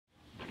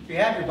If you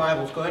have your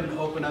Bibles, go ahead and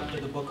open up to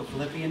the book of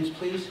Philippians,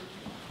 please.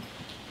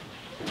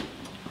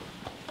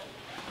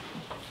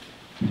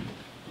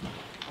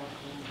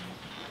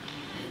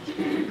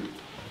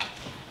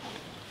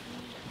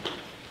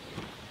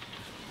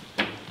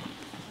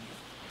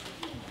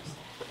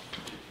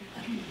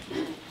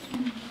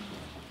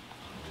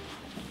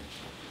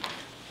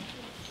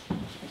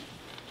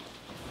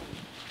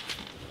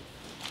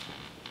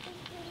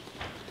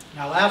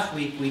 Now, last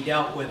week we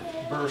dealt with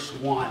verse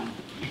 1,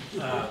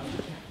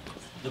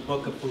 the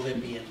book of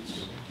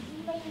Philippians.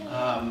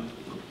 I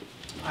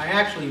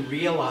actually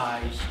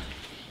realized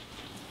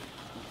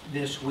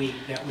this week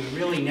that we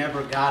really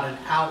never got an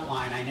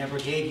outline. I never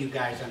gave you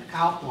guys an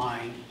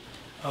outline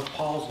of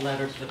Paul's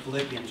letter to the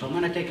Philippians. So I'm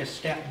going to take a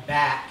step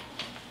back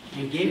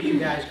and give you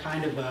guys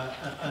kind of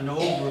an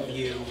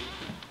overview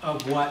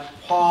of what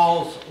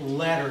Paul's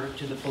letter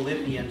to the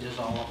Philippians is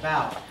all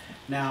about.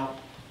 Now,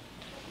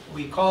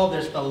 we call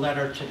this the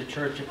letter to the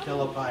church at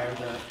Philippi, or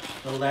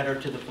the letter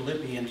to the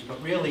Philippians, but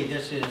really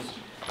this is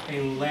a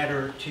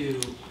letter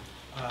to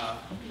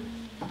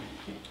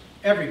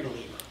every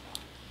believer,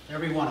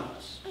 every one of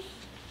us.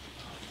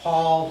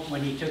 Paul,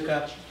 when he took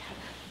up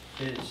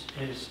his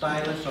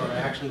stylus, or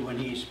actually when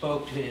he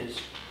spoke to his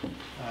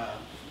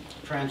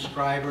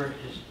transcriber,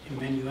 his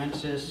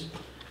amanuensis,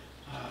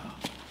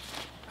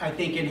 I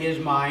think in his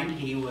mind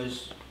he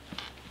was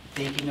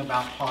thinking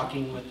about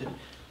talking with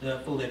the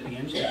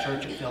Philippians, the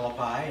church of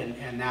Philippi,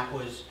 and that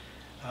was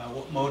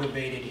what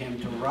motivated him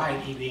to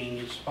write, he being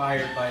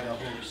inspired by the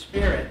Holy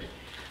Spirit.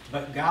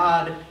 But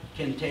God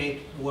can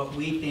take what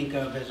we think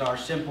of as our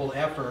simple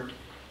effort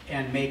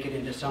and make it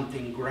into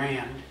something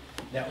grand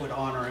that would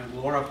honor and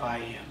glorify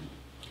Him.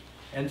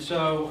 And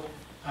so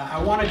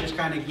I want to just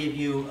kind of give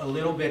you a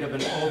little bit of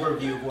an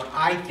overview of what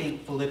I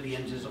think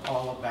Philippians is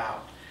all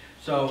about.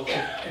 So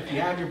if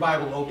you have your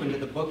Bible open to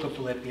the book of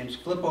Philippians,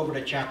 flip over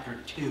to chapter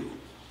 2.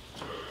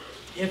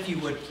 If you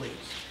would, please.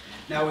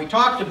 Now, we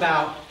talked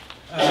about,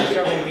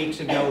 several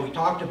weeks ago, we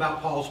talked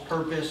about Paul's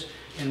purpose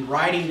in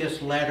writing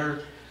this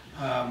letter.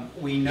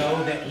 We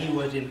know that he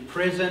was in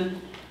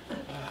prison.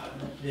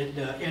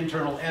 The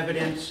internal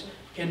evidence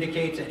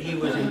indicates that he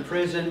was in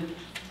prison.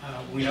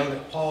 We know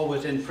that Paul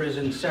was in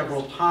prison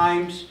several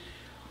times.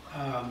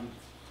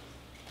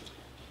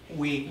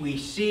 We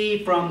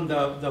see from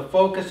the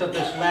focus of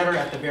this letter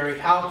at the very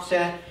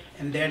outset,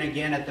 and then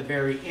again at the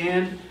very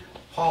end,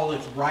 Paul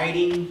is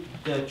writing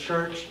the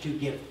church to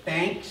give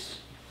thanks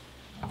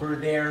for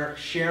their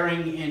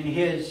sharing in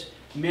his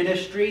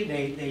ministry.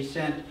 They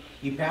sent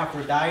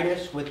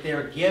Epaphroditus with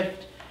their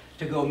gift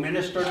to go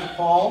minister to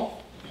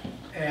Paul.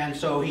 And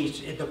so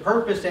the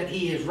purpose that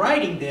he is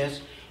writing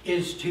this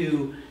is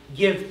to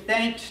give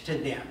thanks to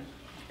them.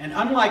 And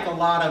unlike a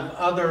lot of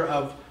other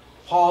of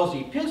Paul's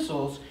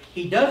epistles,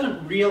 he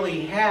doesn't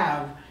really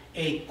have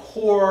a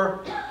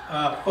core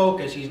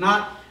focus. He's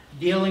not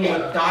dealing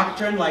with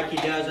doctrine like he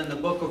does in the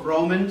book of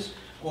Romans,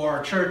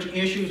 or church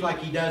issues like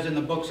he does in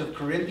the books of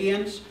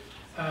Corinthians.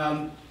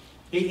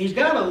 He's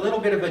got a little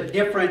bit of a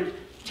different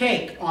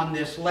take on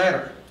this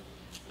letter.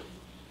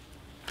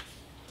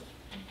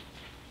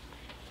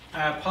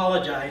 I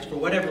apologize, for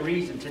whatever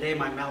reason, today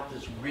my mouth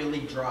is really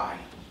dry.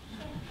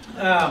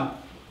 I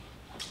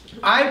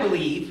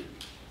believe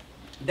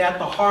that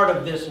the heart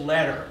of this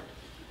letter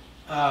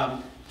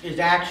is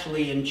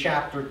actually in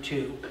chapter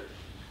 2.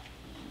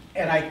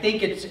 And I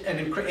think it's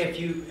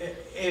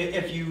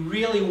if you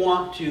really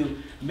want to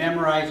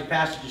memorize a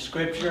passage of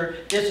Scripture,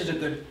 this is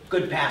a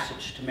good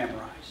passage to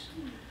memorize.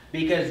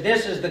 Because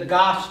this is the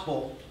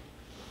gospel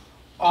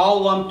all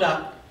lumped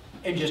up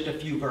in just a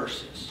few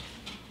verses.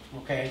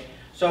 Okay?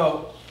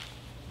 So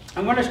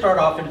I'm going to start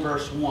off in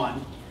verse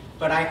 1.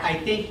 But I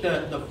think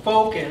the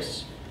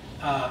focus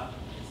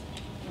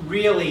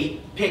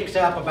really picks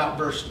up about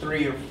verse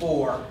 3 or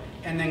 4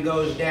 and then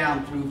goes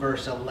down through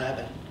verse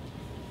 11.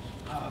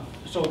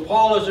 So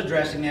Paul is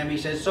addressing them. He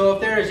says, "So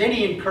if there is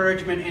any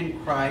encouragement in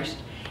Christ,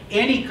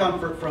 any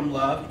comfort from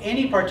love,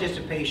 any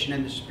participation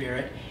in the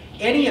Spirit,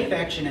 any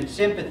affection and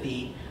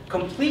sympathy,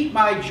 complete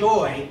my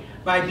joy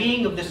by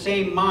being of the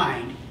same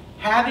mind,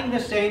 having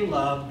the same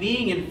love,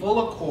 being in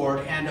full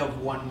accord and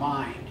of one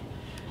mind."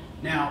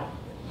 Now,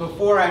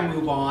 before I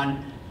move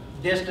on,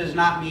 this does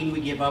not mean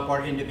we give up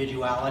our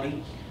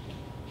individuality.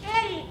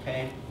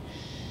 Okay?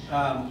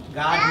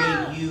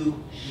 God made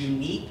you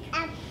unique.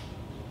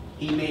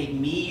 He made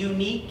me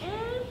unique,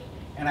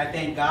 and I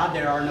thank God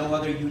there are no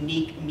other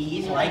unique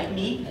me's like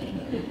me.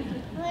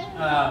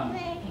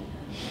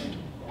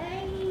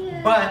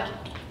 But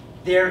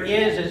there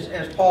is,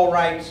 as Paul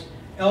writes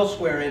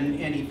elsewhere in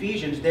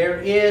Ephesians, there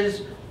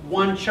is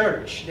one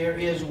church, there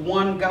is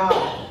one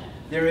God,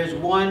 there is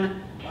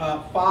one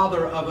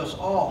Father of us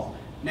all.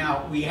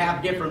 Now, we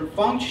have different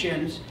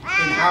functions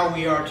in how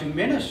we are to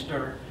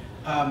minister,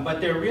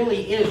 but there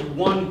really is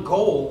one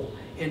goal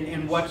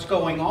in what's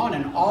going on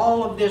in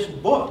all of this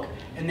book,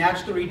 and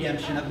that's the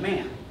redemption of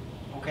man.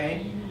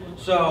 Okay?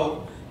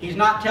 So he's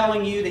not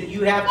telling you that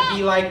you have to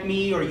be like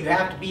me or you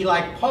have to be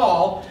like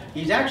Paul.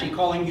 He's actually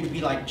calling you to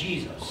be like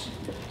Jesus.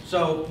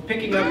 So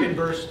picking up in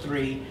verse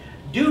 3,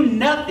 Do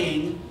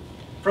nothing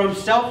from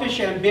selfish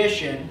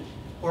ambition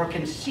or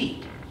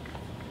conceit,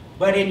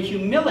 but in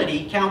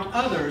humility count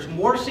others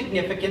more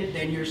significant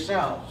than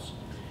yourselves.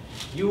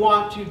 You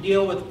want to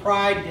deal with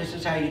pride, this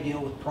is how you deal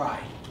with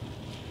pride.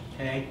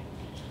 Okay?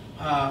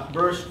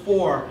 Verse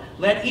 4,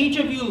 let each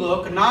of you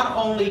look not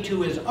only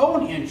to his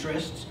own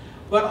interests,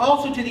 but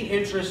also to the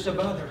interests of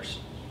others.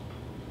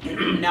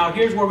 Now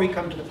here's where we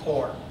come to the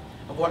core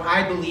of what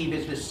I believe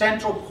is the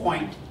central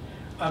point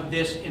of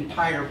this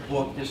entire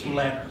book, this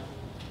letter.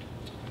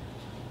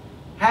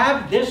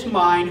 Have this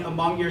mind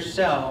among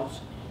yourselves,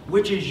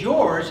 which is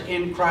yours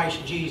in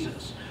Christ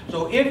Jesus.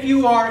 So if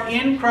you are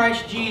in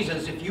Christ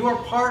Jesus, if you are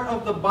part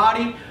of the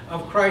body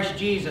of Christ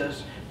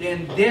Jesus,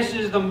 then this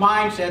is the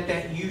mindset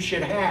that you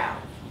should have.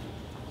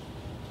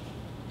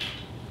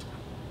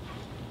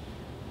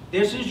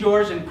 This is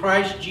yours in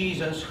Christ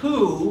Jesus,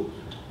 who,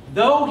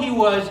 though he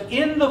was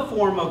in the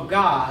form of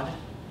God,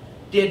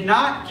 did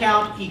not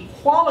count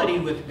equality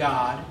with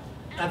God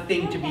a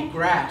thing to be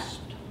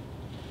grasped,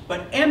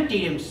 but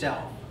emptied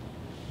himself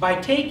by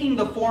taking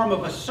the form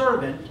of a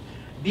servant,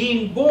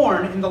 being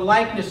born in the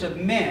likeness of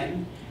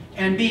men,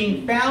 and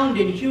being found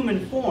in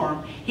human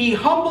form, he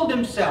humbled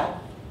himself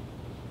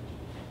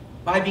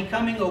by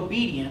becoming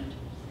obedient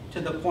to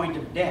the point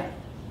of death,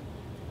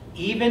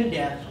 even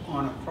death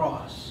on a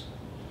cross.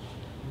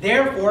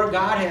 Therefore,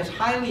 God has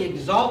highly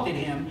exalted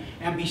him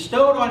and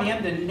bestowed on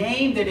him the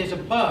name that is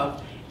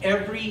above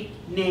every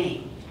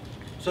name,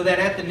 so that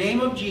at the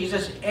name of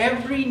Jesus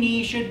every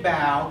knee should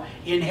bow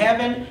in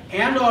heaven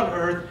and on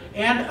earth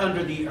and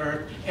under the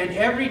earth, and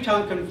every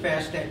tongue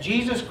confess that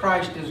Jesus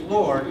Christ is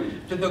Lord,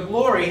 to the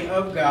glory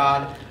of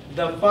God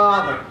the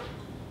Father.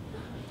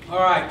 All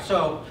right,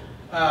 so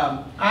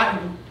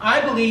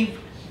I believe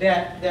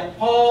that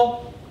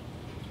Paul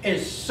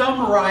is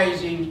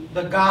summarizing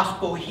the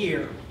gospel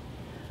here,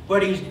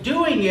 but he's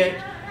doing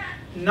it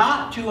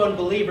not to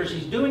unbelievers,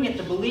 he's doing it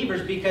to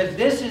believers, because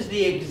this is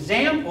the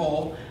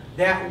example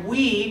that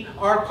we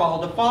are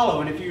called to follow.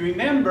 And if you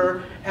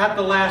remember, at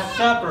the Last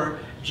Supper,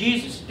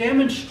 Jesus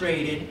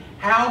demonstrated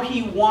how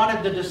he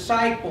wanted the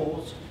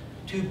disciples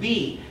to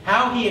be,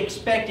 how he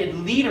expected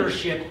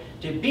leadership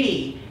to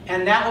be,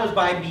 and that was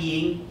by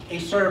being a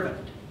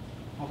servant.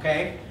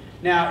 Okay?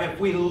 Now, if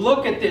we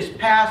look at this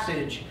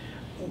passage,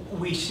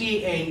 we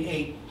see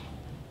an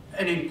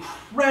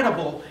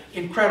incredible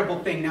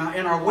thing. Now,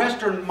 in our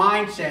Western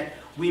mindset,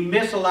 we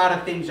miss a lot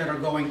of things that are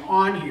going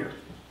on here.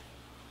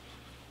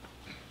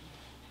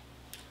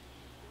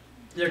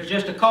 There's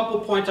just a couple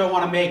points I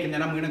want to make, and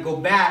then I'm going to go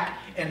back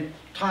and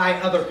tie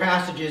other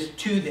passages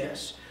to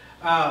this.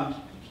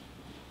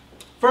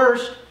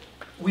 First,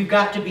 we've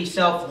got to be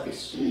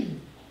selfless.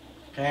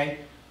 Okay?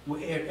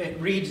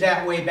 It reads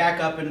that way back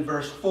up in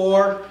verse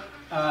 4.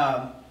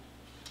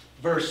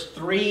 Verse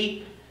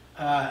 3,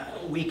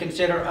 we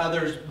consider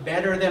others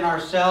better than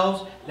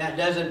ourselves. That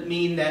doesn't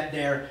mean that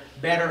they're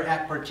better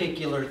at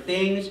particular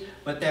things,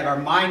 but that our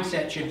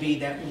mindset should be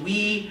that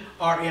we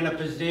are in a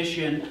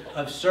position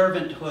of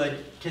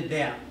servanthood to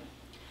them.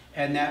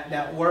 And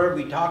that word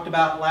we talked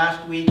about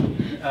last week,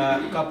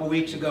 a couple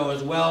weeks ago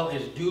as well,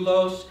 is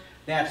doulos.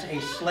 That's a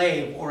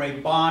slave or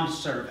a bond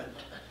servant.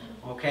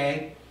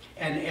 Okay?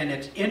 And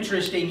it's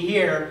interesting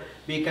here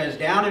because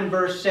down in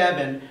verse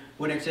 7,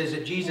 when it says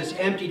that Jesus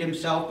emptied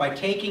himself by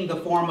taking the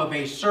form of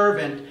a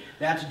servant,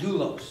 that's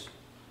doulos.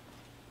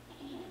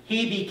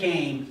 He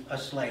became a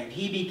slave.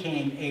 He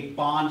became a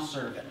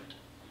bondservant.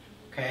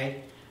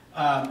 Okay?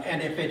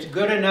 And if it's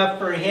good enough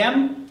for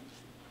him,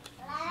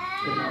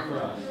 it's good enough for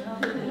us.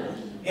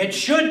 It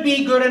should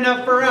be good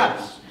enough for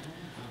us.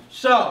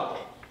 So,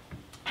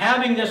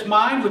 having this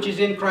mind, which is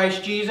in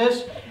Christ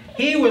Jesus,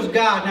 he was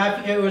God.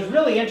 Now, it was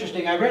really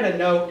interesting. I read a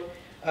note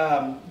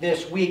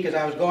this week as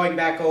I was going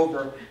back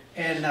over,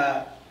 and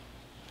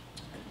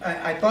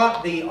I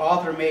thought the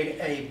author made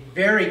a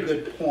very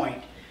good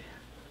point.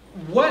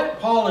 What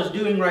Paul is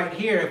doing right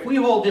here, if we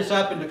hold this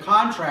up into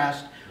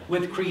contrast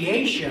with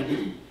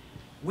creation,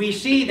 we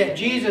see that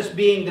Jesus,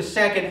 being the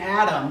second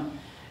Adam,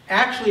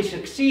 actually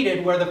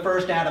succeeded where the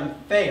first Adam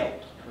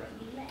failed.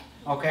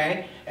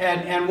 Okay?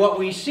 And what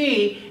we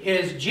see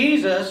is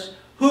Jesus,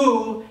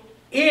 who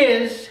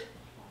is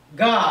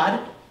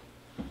God,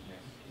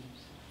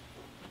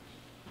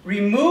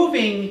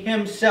 removing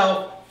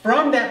himself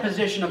from that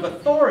position of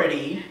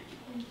authority,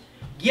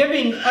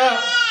 giving up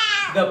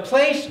the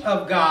place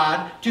of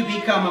God to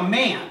become a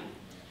man.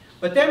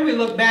 But then we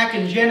look back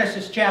in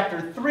Genesis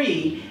chapter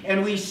 3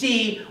 and we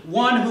see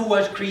one who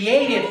was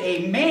created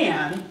a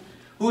man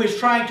who is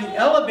trying to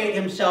elevate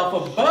himself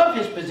above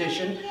his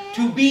position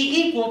to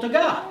be equal to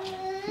God.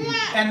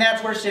 And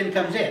that's where sin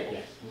comes in.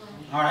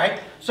 All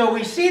right? So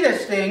we see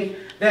this thing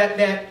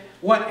that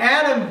what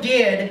Adam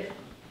did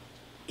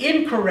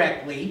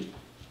incorrectly,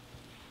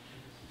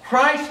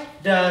 Christ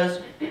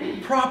does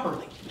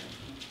properly.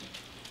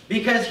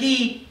 Because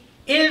he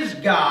is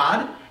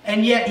God,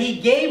 and yet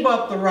he gave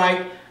up the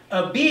right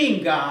of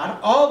being God,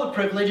 all the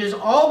privileges,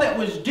 all that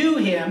was due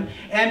him,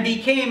 and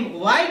became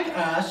like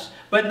us,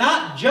 but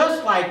not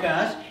just like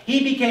us.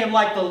 He became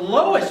like the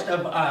lowest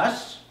of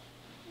us,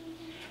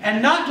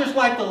 and not just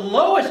like the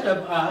lowest of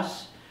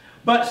us,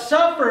 but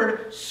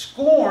suffered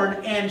scorn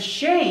and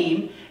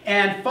shame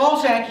and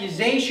false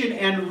accusation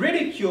and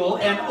ridicule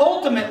and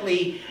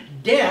ultimately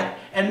death,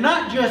 and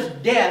not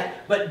just death,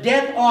 but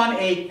death on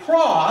a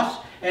cross.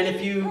 And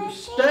if you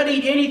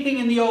studied anything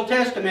in the Old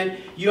Testament,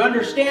 you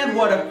understand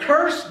what a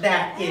curse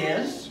that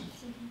is.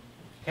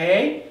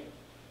 Okay?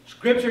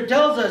 Scripture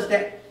tells us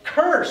that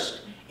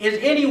cursed is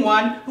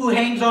anyone who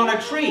hangs on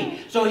a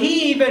tree. So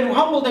he even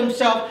humbled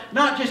himself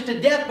not just to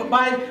death, but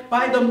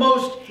by the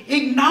most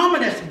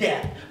ignominious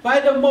death, by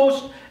the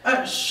most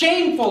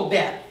shameful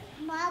death.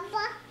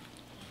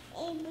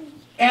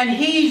 And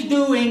he's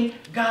doing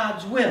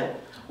God's will.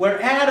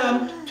 Where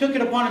Adam took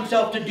it upon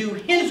himself to do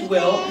his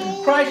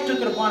will, Christ took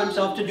it upon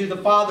himself to do the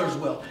Father's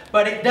will.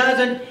 But it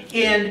doesn't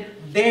end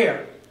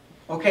there.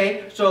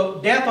 Okay? So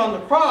death on the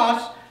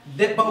cross,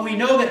 but we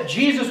know that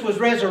Jesus was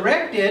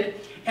resurrected,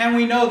 and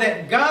we know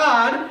that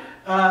God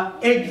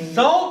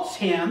exalts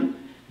him,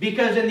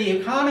 because in the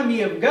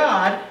economy of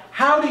God,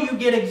 how do you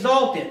get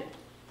exalted?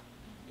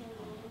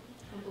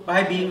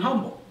 By being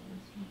humble.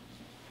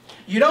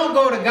 You don't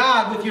go to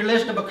God with your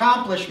list of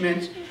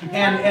accomplishments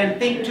and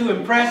think to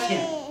impress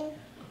him.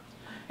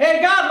 Hey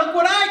God, look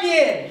what I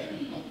did!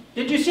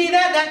 Did you see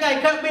that? That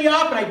guy cut me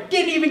off and I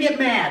didn't even get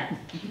mad.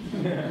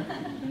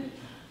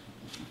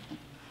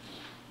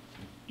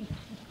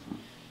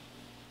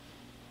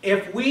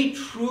 If we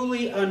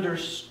truly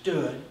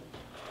understood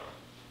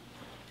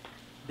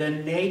the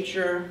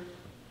nature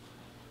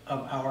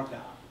of our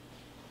God,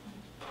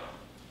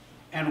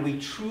 and we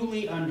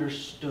truly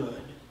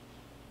understood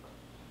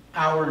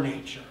our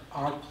nature,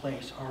 our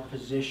place, our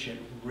position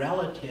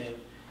relative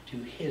to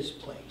his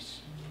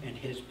place and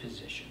his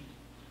position,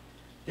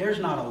 there's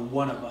not a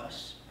one of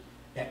us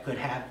that could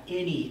have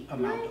any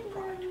amount of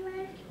pride.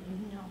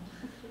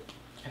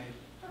 Okay?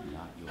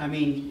 I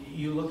mean,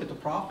 you look at the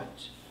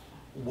prophets.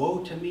 Woe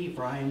to me,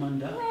 for I am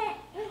undone. Okay.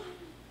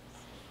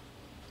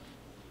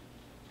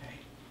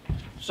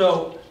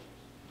 So,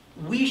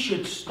 we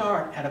should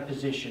start at a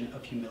position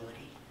of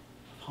humility,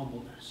 of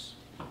humbleness.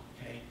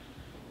 Okay.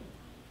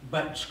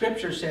 But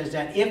Scripture says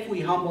that if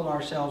we humble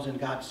ourselves in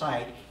God's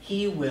sight,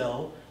 he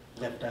will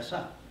lift us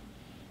up.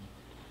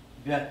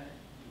 But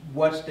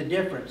what's the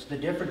difference? The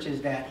difference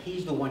is that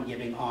he's the one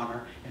giving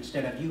honor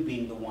instead of you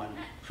being the one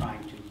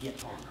trying to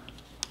get honor.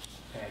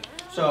 Okay.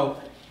 So,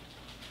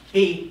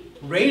 he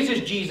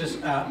raises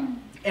Jesus up,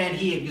 and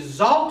he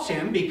exalts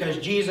him because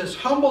Jesus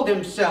humbled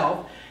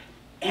himself,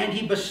 and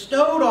he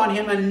bestowed on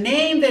him a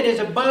name that is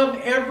above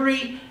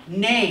every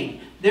name.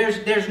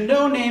 There's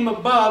no name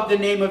above the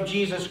name of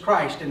Jesus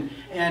Christ. And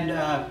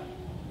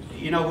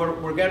you know,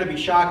 we're going to be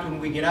shocked when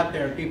we get up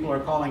there and people are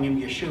calling him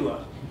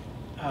Yeshua.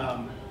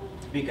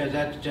 Because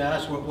that's to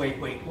us,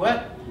 wait,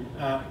 what?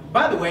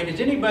 By the way, can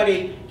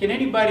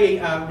anybody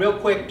real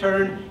quick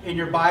turn in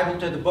your Bible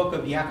to the book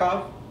of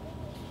Yaakov?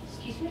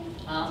 Excuse me?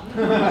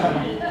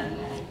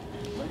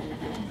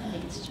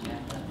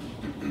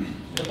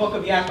 The book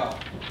of Yaakov.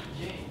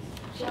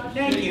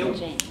 Thank you.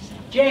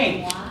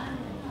 James.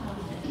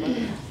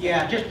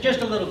 Yeah,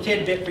 just a little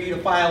tidbit for you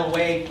to file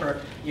away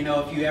for, you know,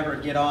 if you ever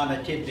get on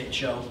a tidbit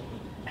show.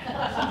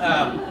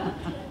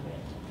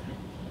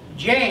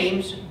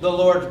 James, the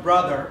Lord's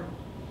brother,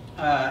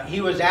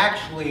 he was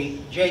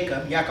actually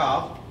Jacob,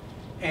 Yaakov,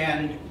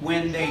 and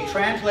when they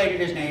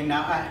translated his name,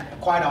 now,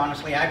 quite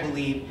honestly, I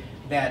believe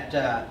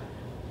that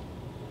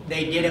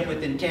they did it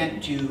with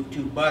intent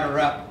to butter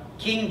up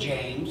King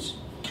James,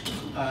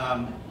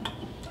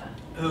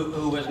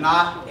 who was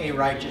not a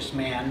righteous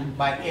man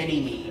by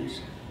any means.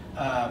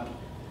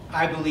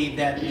 I believe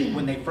that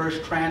when they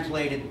first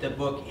translated the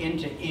book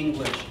into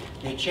English,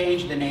 they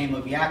changed the name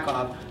of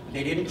Yaakov.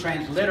 They didn't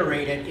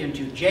transliterate it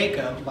into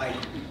Jacob like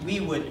we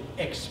would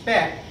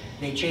expect.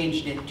 They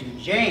changed it to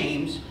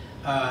James,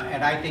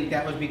 and I think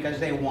that was because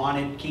they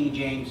wanted King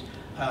James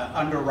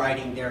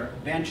underwriting their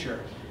venture.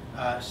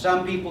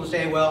 Some people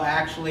say, well,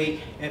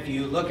 actually, if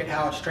you look at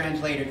how it's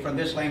translated from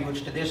this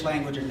language to this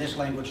language and this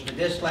language to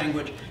this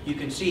language, you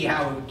can see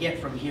how it would get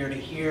from here to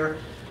here.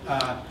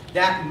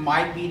 That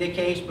might be the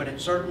case, but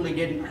it certainly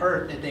didn't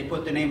hurt that they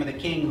put the name of the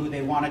king who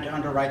they wanted to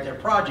underwrite their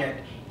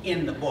project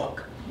in the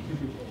book.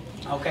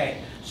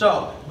 Okay,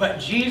 so, but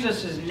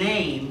Jesus'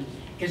 name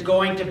is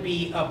going to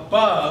be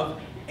above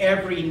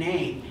every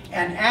name.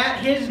 And at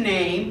his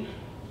name,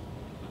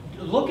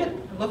 look at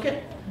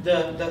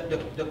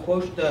the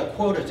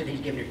quotas that he's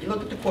given here. You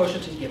look at the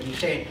quotas he's given.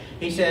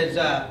 He says,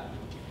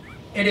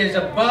 it is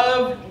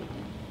above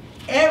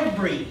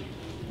every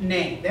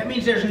name. That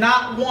means there's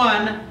not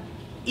one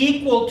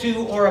equal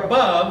to or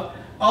above.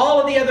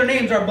 All of the other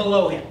names are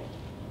below him.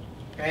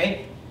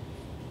 Okay?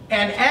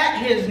 And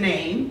at his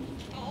name,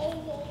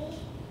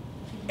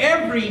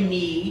 every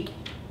knee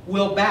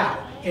will bow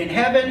in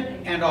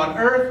heaven and on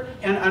earth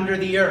and under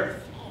the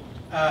earth.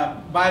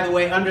 By the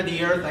way, under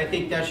the earth, I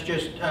think that's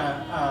just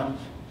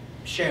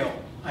Sheol.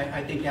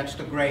 I think that's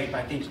the grave.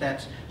 I think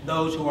that's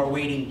those who are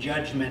waiting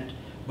judgment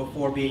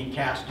before being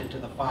cast into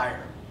the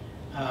fire.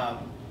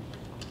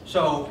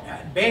 So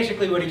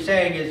basically what he's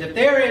saying is if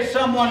there is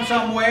someone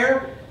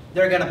somewhere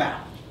they're going to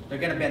bow. They're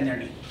going to bend their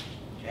knee.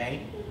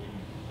 Okay?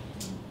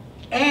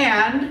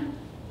 And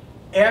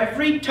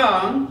every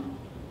tongue,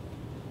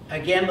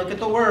 again, look at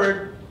the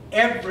word,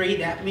 every,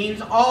 that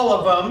means all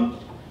of them,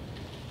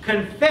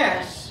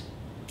 confess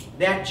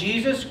that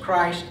Jesus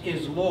Christ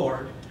is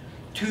Lord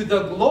to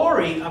the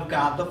glory of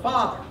God the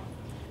Father.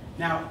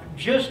 Now,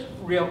 just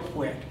real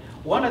quick,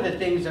 one of the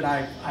things that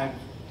I've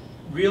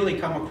really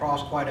come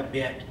across quite a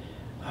bit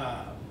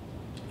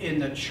in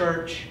the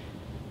church,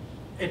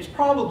 it's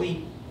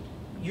probably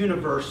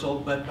universal,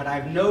 but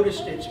I've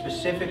noticed it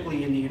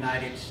specifically in the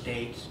United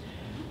States.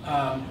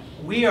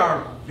 We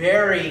are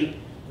very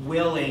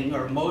willing,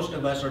 or most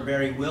of us are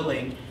very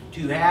willing,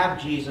 to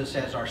have Jesus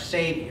as our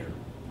Savior.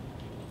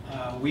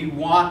 We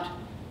want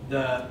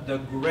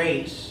the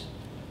grace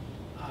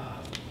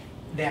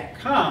that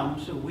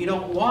comes. We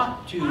don't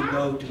want to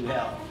go to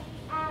hell.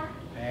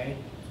 Okay?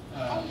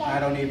 I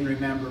don't even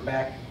remember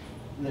back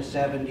in the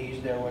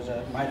 70s, there was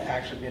a, might have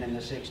actually been in the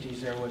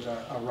 60s, there was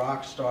a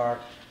rock star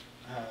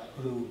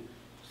who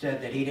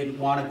said that he didn't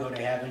want to go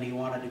to heaven, he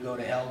wanted to go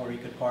to hell where he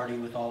could party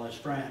with all his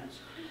friends.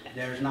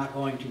 There's not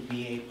going to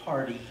be a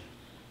party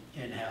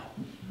in hell.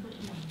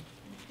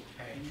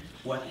 Okay?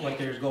 What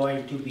there's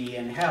going to be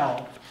in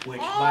hell,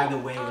 which by the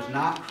way was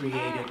not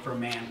created for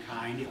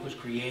mankind, it was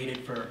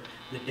created for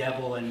the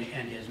devil and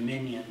his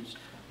minions,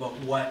 but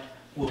what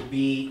will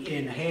be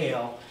in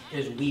hell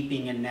is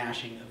weeping and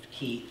gnashing of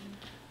teeth.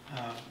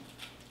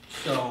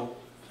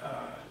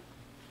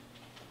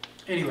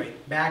 Anyway,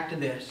 back to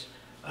this.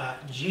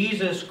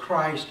 Jesus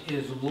Christ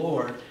is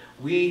Lord.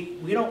 We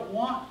don't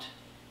want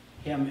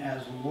him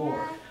as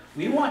Lord.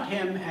 We want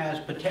him as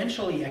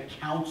potentially a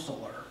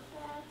counselor.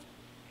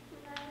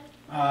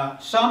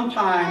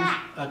 Sometimes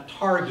a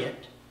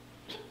target,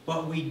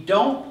 but we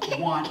don't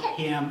want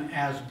him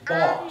as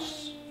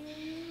boss.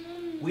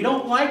 We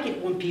don't like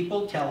it when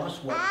people tell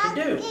us what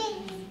to do.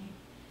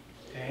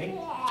 Okay?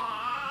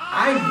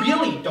 I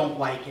really don't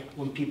like it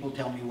when people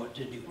tell me what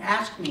to do.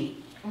 Ask me.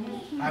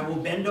 I will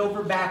bend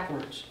over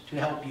backwards to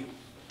help you.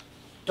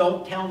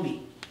 Don't tell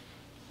me.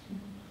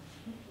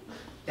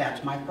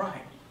 That's my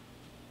pride.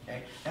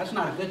 Okay? That's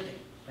not a good thing.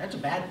 That's a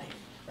bad thing.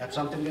 That's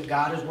something that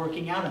God is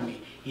working out of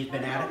me. He's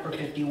been at it for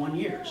 51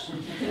 years.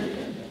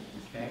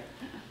 Okay?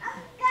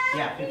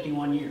 Yeah,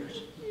 51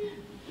 years.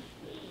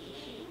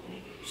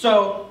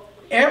 So,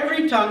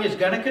 every tongue is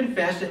going to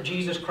confess that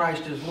Jesus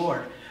Christ is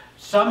Lord.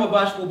 Some of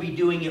us will be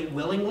doing it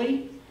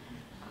willingly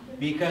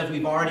because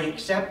we've already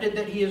accepted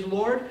that he is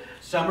Lord.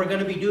 Some are going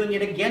to be doing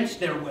it against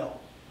their will.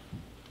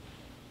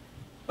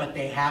 But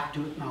they have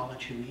to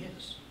acknowledge who he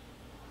is.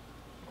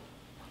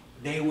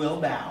 They will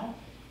bow.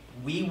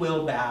 We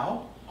will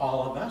bow,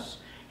 all of us,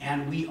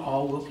 and we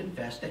all will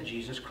confess that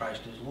Jesus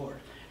Christ is Lord.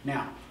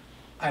 Now,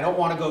 I don't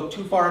want to go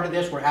too far into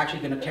this. We're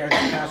actually going to tear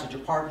this passage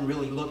apart and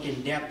really look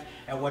in depth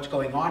at what's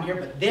going on here.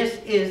 But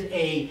this is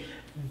a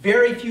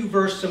very few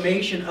verse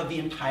summation of the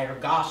entire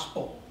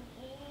gospel.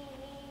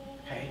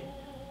 Okay?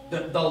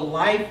 The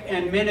life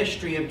and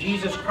ministry of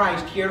Jesus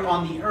Christ here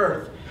on the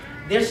earth.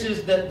 This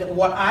is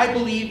what I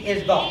believe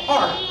is the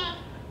heart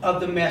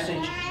of the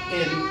message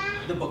in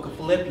the book of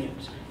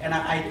Philippians. And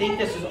I think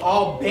this is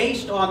all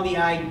based on the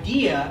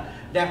idea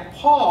that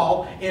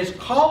Paul is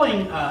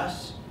calling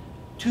us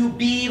to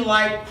be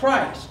like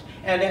Christ.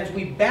 And as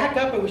we back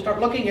up and we start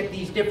looking at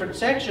these different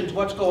sections,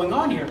 what's going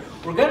on here,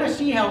 we're going to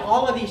see how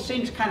all of these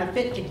things kind of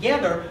fit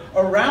together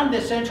around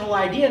this central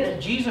idea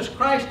that Jesus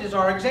Christ is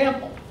our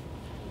example.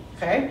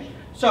 Okay?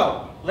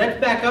 So, let's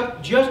back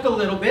up just a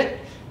little bit.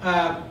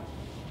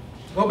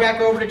 Go back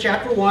over to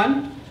chapter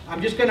 1.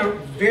 I'm just going to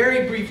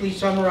very briefly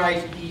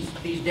summarize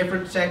these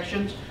different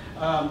sections.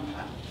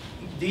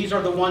 These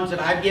are the ones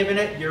that I've given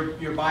it.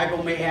 Your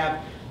Bible may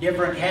have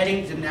different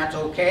headings, and that's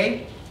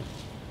okay.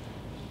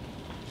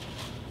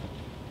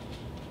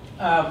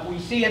 We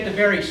see at the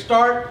very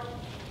start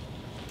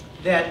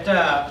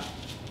that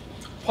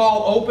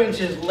Paul opens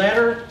his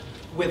letter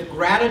with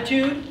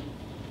gratitude.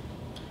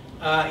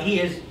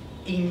 He is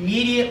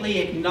immediately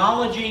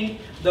acknowledging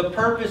the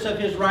purpose of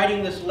his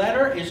writing this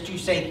letter is to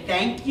say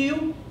thank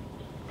you.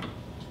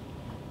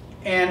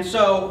 And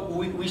so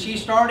we see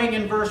starting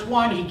in verse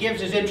 1, he gives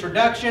his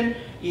introduction.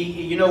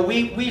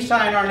 We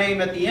sign our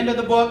name at the end of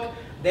the book.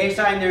 They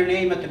sign their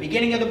name at the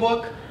beginning of the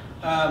book.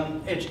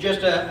 It's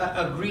just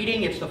a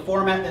greeting. It's the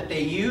format that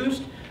they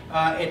used.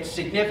 It's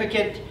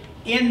significant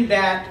in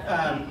that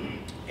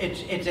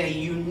it's a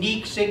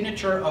unique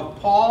signature of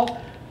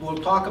Paul. We'll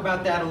talk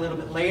about that a little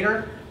bit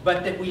later.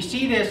 But that we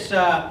see this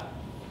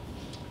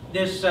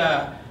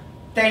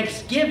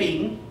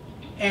thanksgiving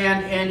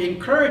and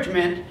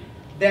encouragement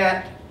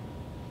that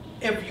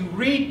if you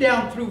read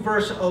down through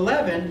verse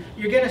 11,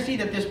 you're going to see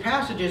that this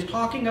passage is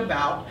talking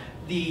about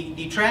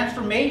the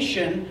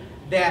transformation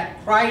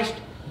that Christ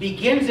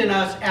begins in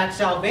us at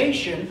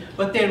salvation,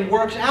 but then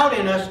works out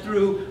in us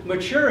through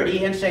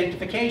maturity and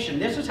sanctification.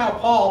 This is how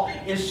Paul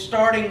is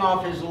starting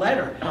off his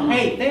letter.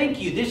 Hey,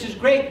 thank you, this is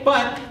great,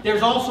 but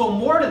there's also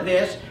more to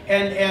this,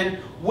 and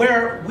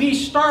where we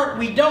start,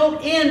 we don't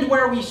end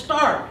where we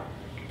start.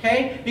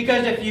 Okay?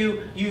 Because if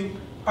you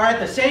are at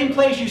the same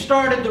place you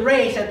started the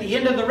race, at the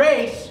end of the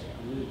race,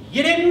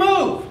 you didn't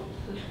move.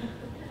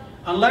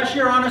 Unless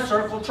you're on a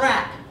circle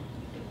track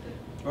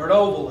or an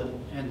oval,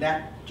 and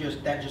that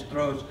just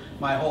throws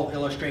my whole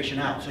illustration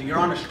out. So you're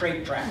on a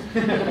straight track.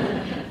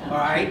 All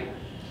right?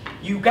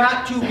 You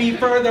got to be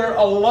further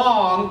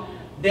along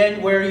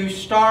than where you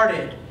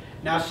started.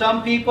 Now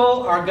some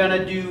people are going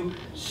to do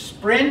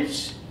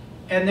sprints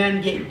and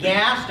then get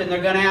gassed, and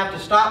they're going to have to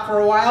stop for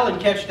a while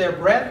and catch their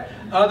breath.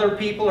 Other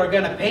people are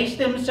going to pace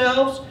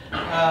themselves.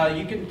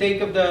 You can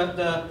think of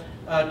the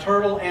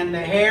turtle and the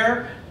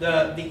hare.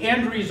 The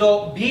end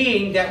result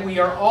being that we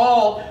are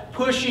all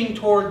pushing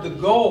toward the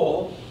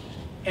goal,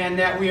 and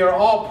that we are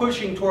all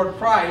pushing toward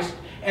Christ,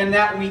 and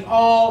that we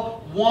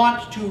all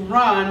want to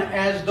run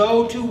as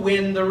though to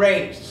win the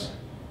race.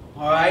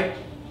 All right?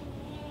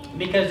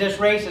 Because this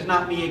race is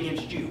not me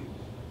against you.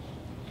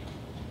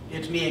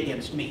 It's me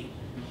against me.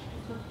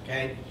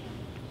 Okay?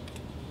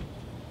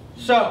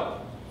 So,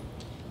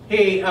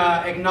 he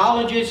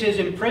acknowledges his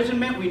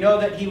imprisonment. We know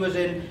that he was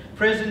in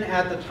prison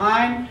at the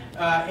time.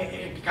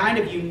 Kind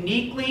of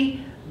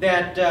uniquely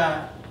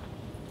that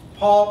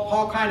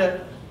Paul kind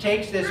of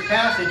takes this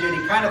passage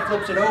and he kind of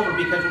flips it over,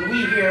 because when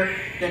we hear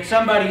that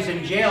somebody's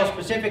in jail,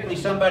 specifically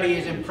somebody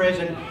is in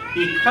prison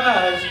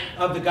because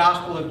of the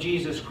gospel of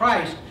Jesus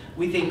Christ,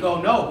 we think, oh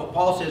no, but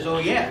Paul says, oh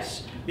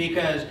yes,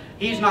 because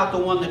he's not the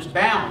one that's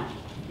bound.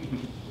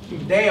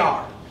 They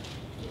are.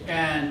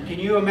 And can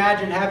you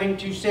imagine having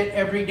to sit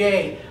every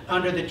day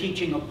under the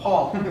teaching of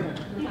Paul?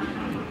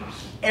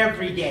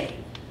 Every day.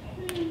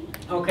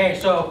 Okay,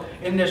 so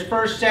in this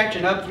first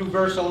section up through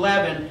verse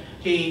 11,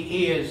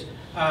 he is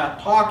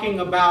talking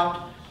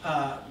about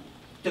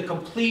the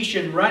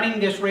completion, running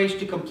this race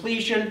to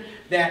completion,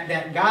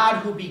 that God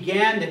who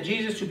began, that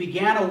Jesus who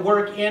began a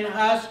work in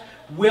us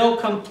will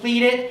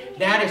complete it.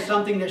 That is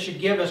something that should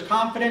give us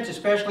confidence,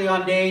 especially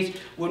on days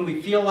when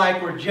we feel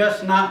like we're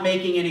just not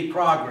making any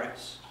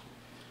progress.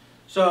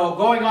 So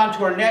going on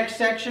to our next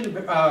section,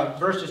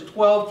 verses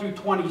 12 through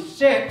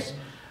 26,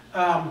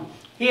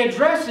 he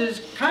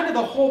addresses kind of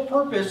the whole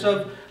purpose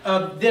of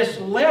this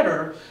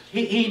letter.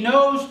 He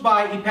knows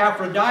by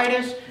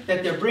Epaphroditus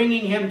that they're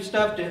bringing him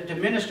stuff to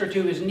minister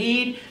to his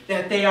need,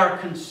 that they are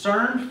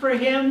concerned for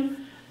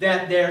him,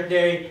 that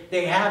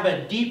they have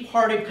a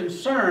deep-hearted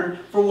concern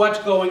for what's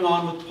going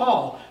on with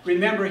Paul.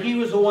 Remember, he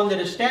was the one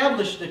that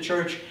established the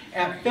church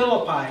at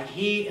Philippi,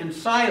 he and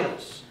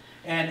Silas,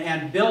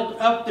 and built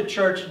up the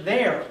church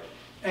there.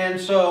 And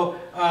so,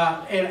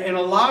 in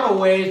a lot of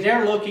ways,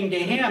 they're looking to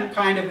him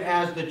kind of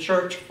as the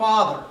church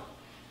father.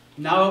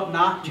 No,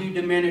 not to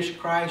diminish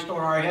Christ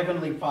or our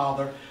Heavenly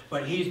Father,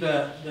 but he's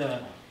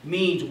the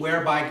means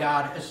whereby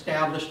God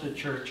established the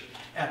church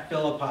at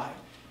Philippi.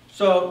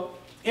 So,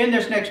 in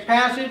this next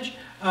passage,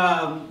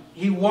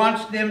 he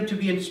wants them to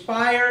be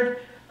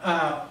inspired,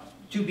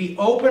 to be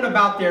open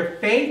about their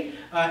faith.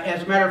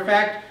 As a matter of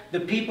fact,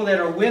 the people that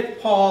are with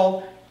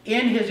Paul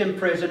in his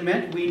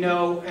imprisonment, we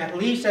know at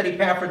least that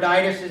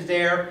Epaphroditus is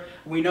there.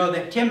 We know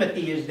that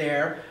Timothy is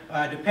there.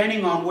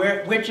 Depending on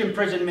which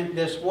imprisonment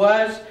this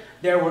was,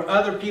 there were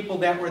other people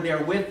that were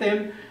there with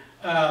him.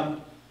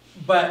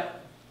 But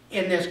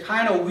in this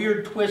kind of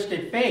weird,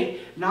 twisted faith,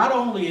 not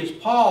only is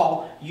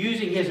Paul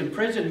using his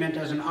imprisonment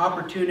as an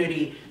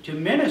opportunity to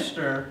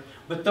minister,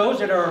 but those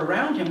that are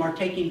around him are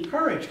taking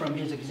courage from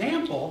his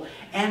example,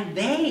 and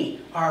they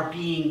are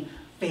being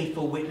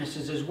faithful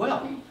witnesses as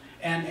well.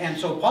 And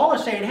so Paul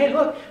is saying, hey,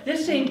 look,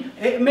 this thing,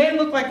 it may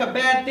look like a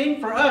bad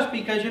thing for us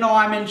because, you know,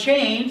 I'm in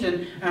chains,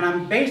 and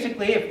I'm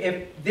basically,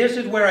 if this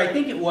is where I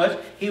think it was,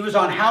 he was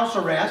on house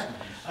arrest,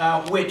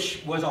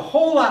 which was a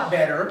whole lot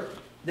better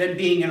than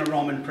being in a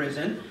Roman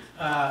prison.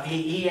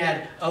 He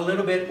had a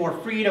little bit more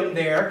freedom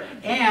there,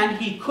 and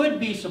he could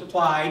be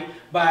supplied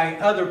by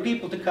other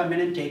people to come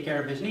in and take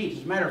care of his needs.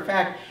 As a matter of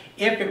fact,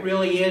 if it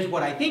really is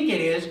what I think it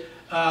is,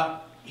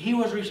 he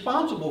was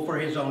responsible for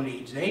his own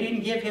needs. They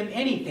didn't give him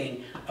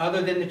anything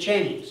other than the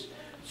chains.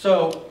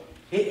 So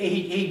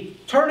he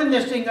turning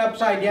this thing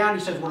upside down.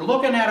 He says, we're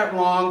looking at it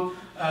wrong.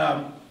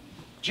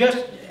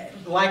 Just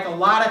like a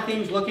lot of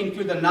things looking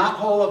through the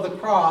knothole of the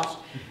cross,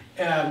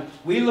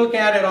 we look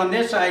at it on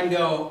this side and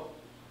go,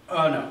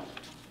 oh no.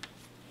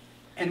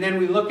 And then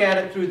we look at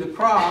it through the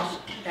cross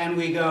and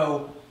we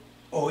go,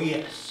 oh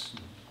yes.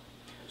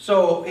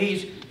 So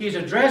he's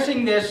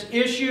addressing this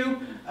issue.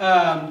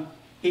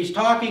 He's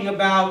talking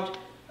about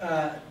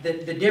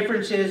the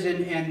differences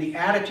and the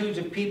attitudes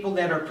of people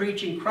that are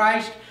preaching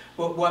Christ.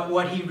 But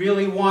what he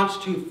really wants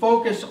to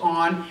focus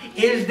on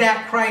is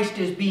that Christ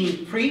is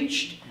being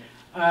preached.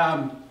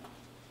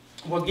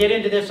 We'll get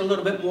into this a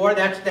little bit more.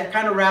 That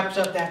kind of wraps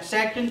up that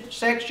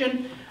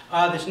section.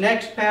 This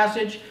next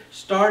passage,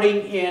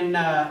 starting in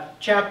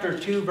chapter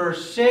 2,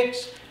 verse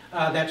 6,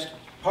 that's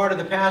part of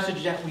the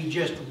passage that we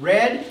just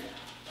read.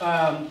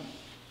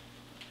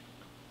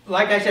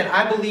 Like I said,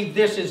 I believe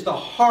this is the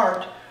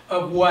heart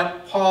of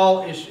what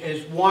Paul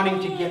is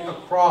wanting to get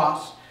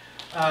across.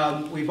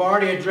 We've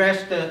already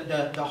addressed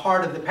the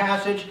heart of the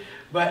passage,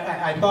 but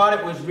I thought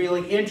it was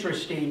really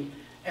interesting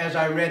as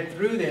I read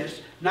through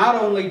this. Not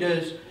only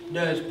does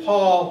does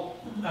Paul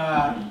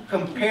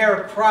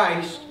compare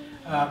Christ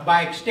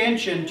by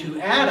extension to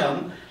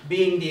Adam,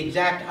 being the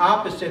exact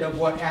opposite of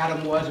what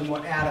Adam was and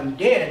what Adam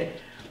did.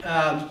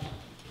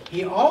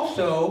 He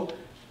also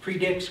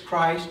predicts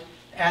Christ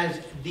as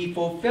the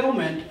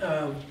fulfillment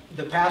of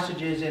the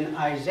passages in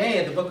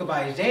Isaiah, the book of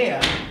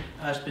Isaiah,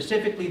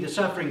 specifically the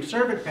suffering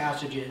servant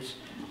passages,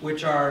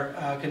 which are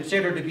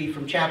considered to be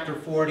from chapter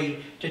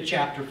 40 to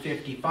chapter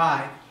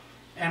 55.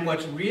 And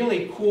what's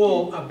really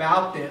cool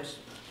about this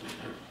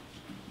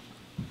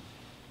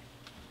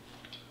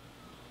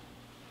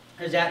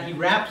is that he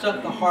wraps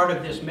up the heart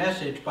of this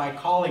message by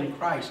calling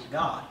Christ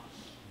God.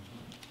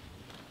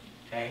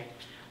 Okay?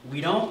 We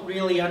don't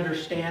really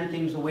understand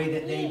things the way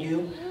that they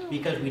do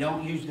because we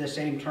don't use the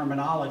same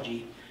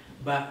terminology.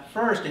 But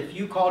first, if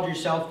you called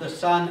yourself the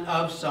son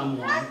of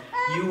someone,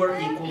 you were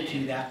equal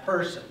to that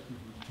person.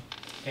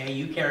 Okay?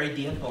 You carried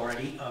the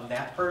authority of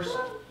that person.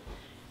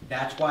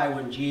 That's why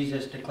when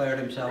Jesus declared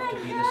himself to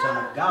be the Son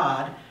of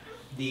God,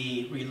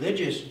 the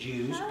religious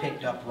Jews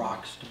picked up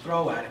rocks to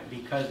throw at him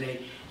because they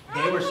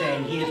were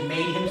saying he has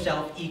made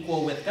himself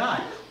equal with God.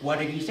 What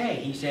did he say?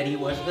 He said he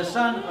was the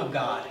Son of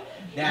God.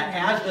 That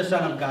as the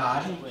Son of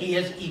God, he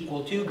is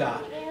equal to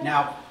God.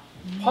 Now,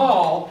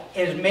 Paul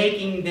is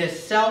making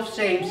this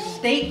self-same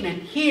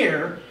statement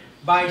here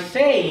by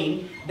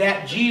saying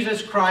that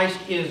Jesus Christ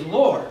is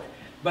Lord.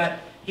 But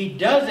he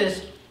does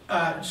this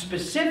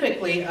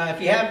specifically,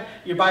 if you have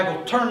your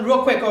Bible, turn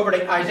real quick over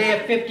to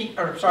Isaiah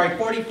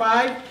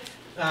 45.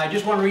 I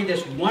just want to read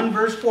this one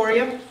verse for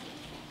you.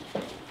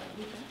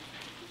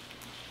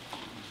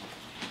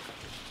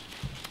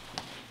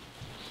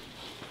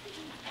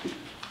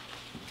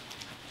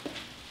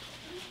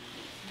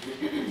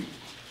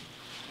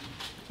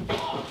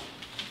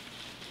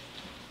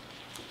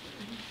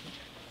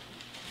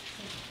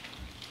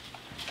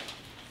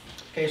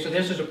 Okay, so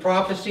this is a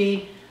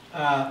prophecy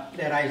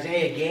that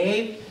Isaiah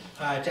gave.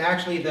 It's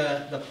actually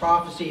the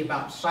prophecy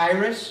about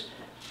Cyrus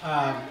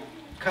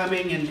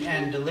coming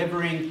and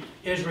delivering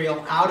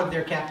Israel out of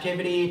their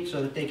captivity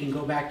so that they can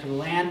go back to the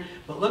land.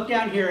 But look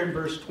down here in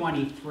verse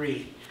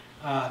 23.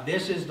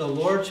 This is the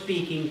Lord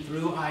speaking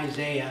through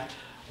Isaiah.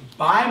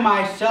 By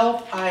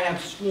myself I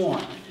have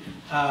sworn.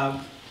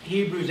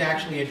 Hebrews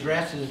actually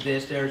addresses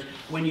this.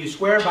 When you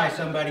swear by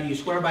somebody, you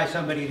swear by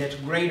somebody that's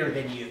greater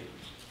than you.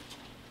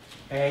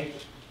 Okay?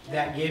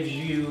 That gives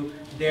you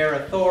their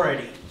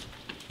authority.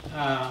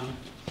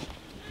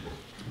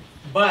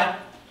 But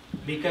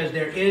because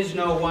there is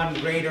no one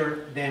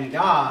greater than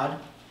God,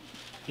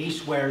 he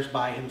swears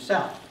by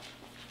himself.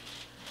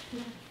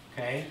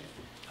 Okay?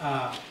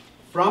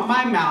 From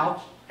my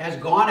mouth has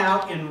gone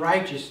out in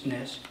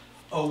righteousness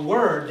a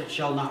word that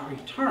shall not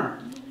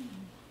return.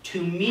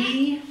 To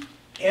me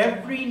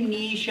every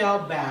knee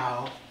shall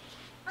bow,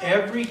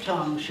 every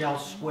tongue shall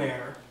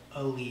swear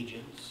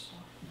allegiance.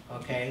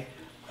 Okay?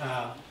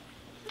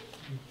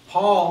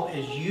 Paul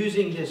is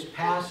using this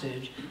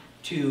passage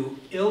to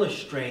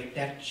illustrate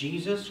that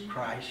Jesus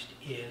Christ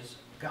is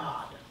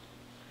God.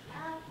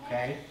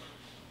 Okay?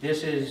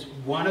 This is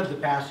one of the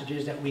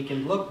passages that we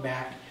can look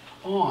back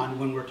on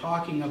when we're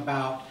talking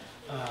about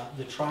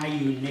the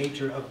triune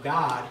nature of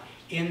God,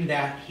 in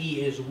that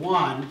he is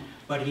one,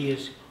 but he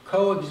is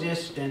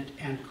coexistent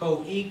and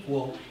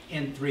co-equal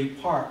in three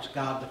parts: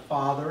 God the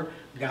Father,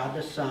 God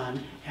the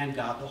Son, and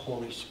God the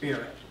Holy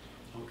Spirit.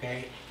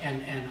 Okay?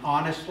 And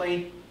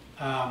honestly,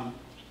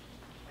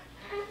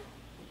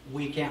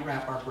 we can't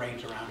wrap our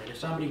brains around it. If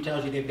somebody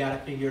tells you they've got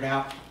it figured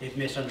out, they've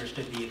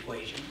misunderstood the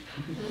equation.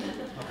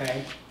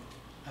 Okay?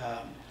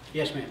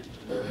 Yes, ma'am.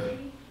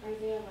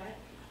 Isaiah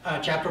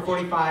what? Chapter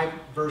 45,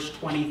 verse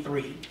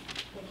 23.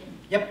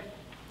 Yep.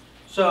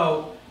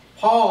 So,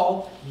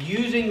 Paul,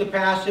 using the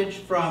passage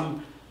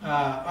from,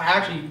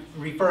 actually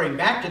referring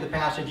back to the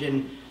passage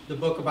in the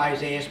book of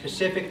Isaiah,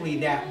 specifically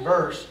that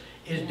verse,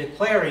 is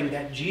declaring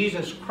that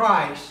Jesus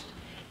Christ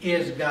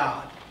is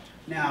God.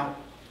 Now,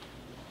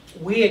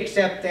 we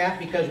accept that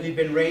because we've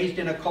been raised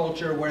in a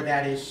culture where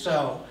that is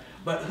so.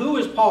 But who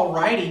is Paul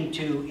writing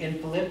to in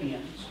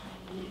Philippians?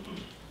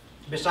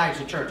 Besides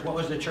the church, what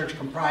was the church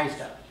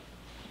comprised of?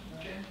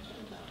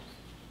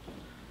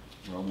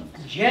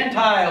 Romans.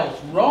 Gentiles,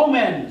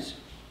 Romans.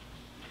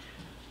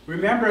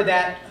 Remember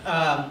that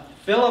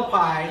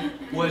Philippi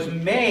was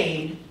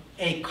made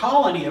a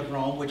colony of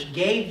Rome, which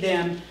gave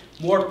them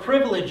more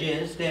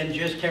privileges than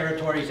just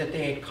territories that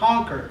they had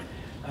conquered.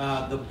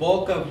 The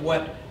bulk of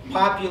what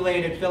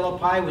populated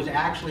Philippi was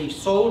actually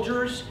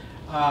soldiers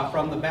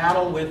from the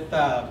battle with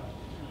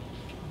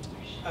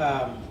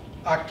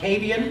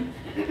Octavian,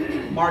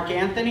 Mark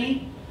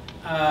Antony.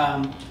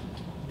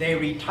 They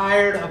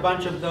retired a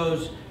bunch of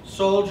those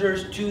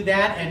soldiers to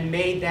that and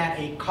made that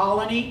a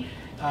colony.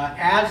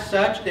 As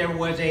such, there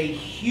was a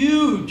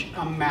huge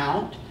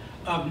amount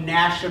of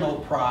national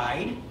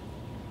pride.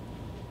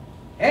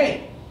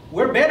 Hey,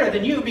 we're better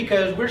than you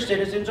because we're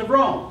citizens of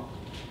Rome.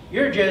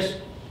 You're just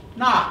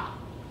not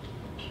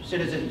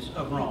citizens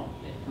of Rome.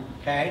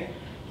 Okay?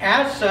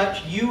 As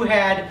such, you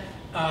had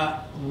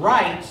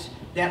rights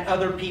that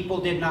other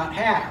people did not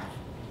have.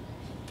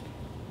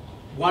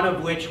 One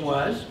of which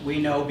was, we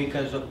know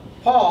because of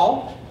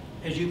Paul,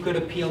 is you could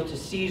appeal to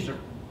Caesar.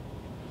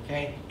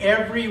 Okay?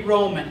 Every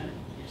Roman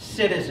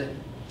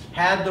citizen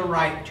had the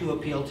right to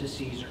appeal to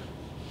Caesar.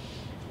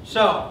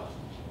 So,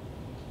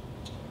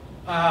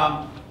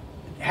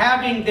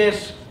 having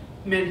this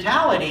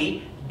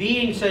mentality,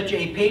 being such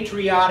a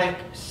patriotic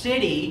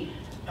city,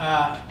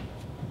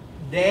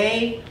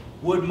 they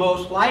would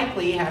most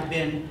likely have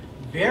been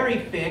very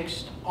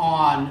fixed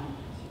on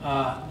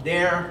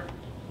their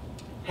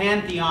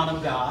pantheon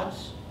of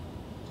gods,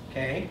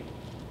 okay,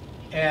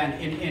 and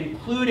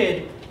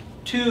included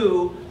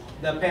to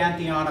the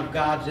pantheon of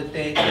gods that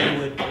they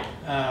would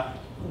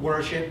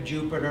worship,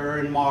 Jupiter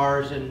and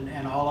Mars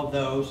and all of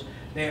those.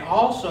 They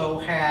also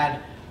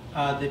had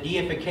the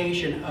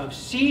deification of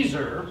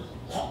Caesar,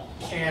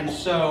 and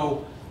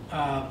so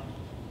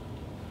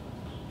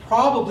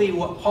probably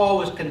what Paul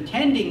was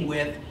contending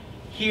with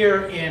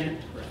here in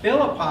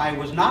Philippi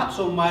was not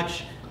so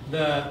much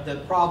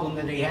the problem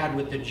that he had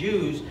with the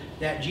Jews,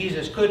 that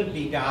Jesus couldn't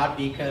be God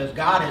because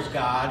God is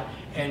God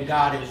and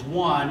God is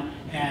one,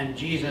 and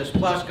Jesus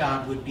plus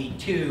God would be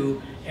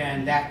two,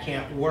 and that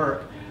can't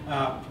work.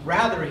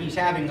 Rather, he's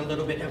having a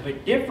little bit of a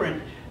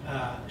different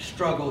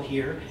struggle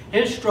here.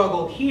 His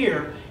struggle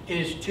here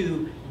is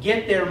to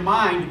get their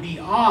mind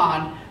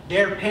beyond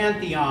their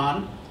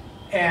pantheon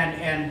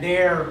and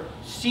their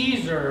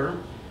Caesar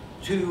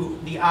to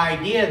the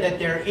idea that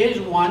there is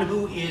one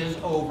who is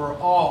over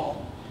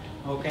all.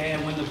 Okay,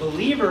 and when the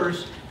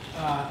believers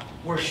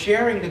were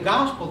sharing the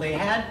gospel, they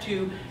had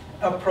to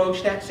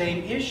approach that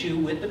same issue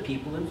with the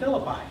people in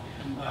Philippi.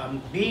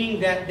 Being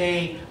that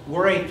they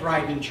were a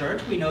thriving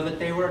church, we know that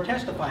they were a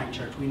testifying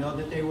church. We know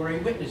that they were a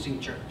witnessing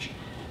church.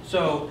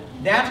 So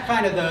that's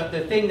kind of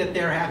the thing that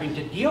they're having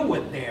to deal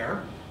with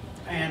there.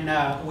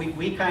 And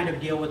we kind of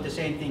deal with the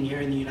same thing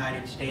here in the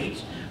United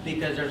States,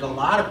 because there's a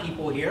lot of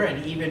people here,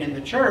 and even in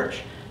the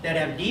church, that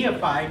have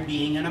deified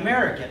being an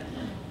American.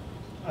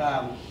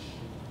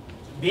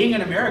 Being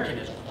an American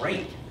is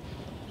great.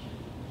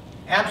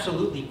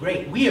 Absolutely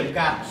great. We have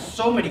got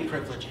so many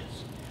privileges.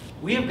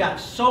 We have got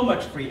so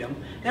much freedom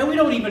that we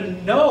don't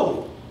even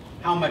know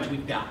how much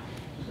we've got.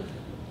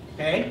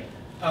 Okay?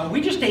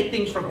 We just take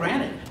things for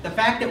granted. The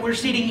fact that we're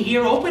sitting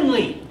here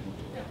openly,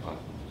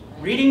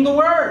 reading the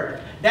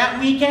Word, that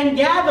we can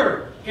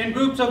gather in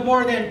groups of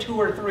more than 2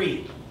 or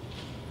 3.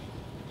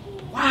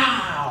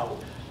 Wow!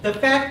 The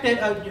fact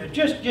that,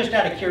 just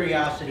out of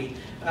curiosity,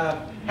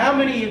 how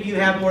many of you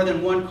have more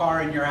than one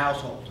car in your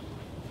household?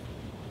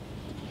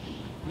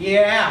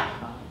 Yeah.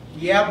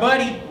 Yeah,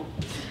 buddy.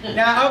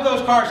 Now, of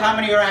those cars, how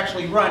many are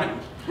actually running?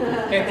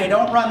 If they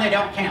don't run, they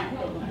don't count.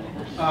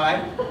 All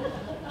right?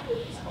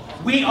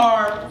 We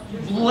are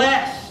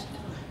blessed.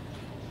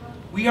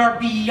 We are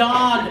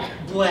beyond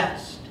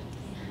blessed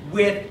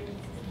with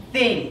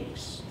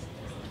things.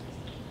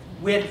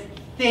 With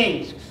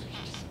things.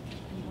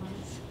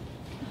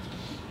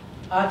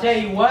 I'll tell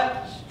you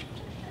what,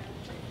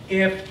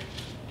 if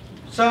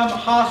some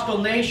hostile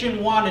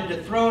nation wanted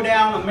to throw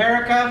down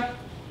America,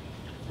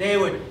 they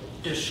would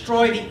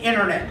destroy the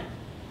internet.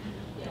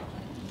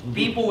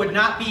 People would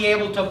not be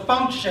able to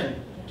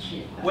function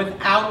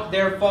without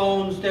their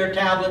phones, their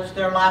tablets,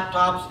 their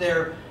laptops,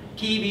 their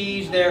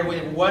TVs, their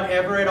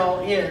whatever it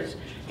all is.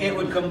 It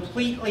would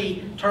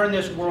completely turn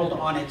this world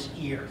on its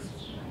ear.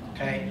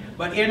 Okay?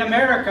 But in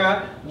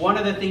America, one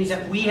of the things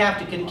that we have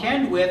to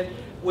contend with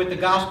the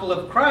gospel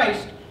of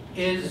Christ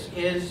is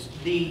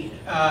the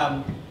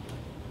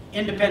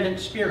independent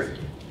spirit,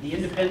 the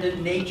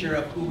independent nature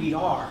of who we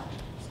are.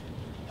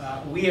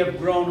 We have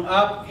grown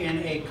up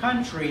in a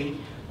country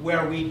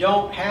where we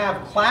don't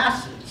have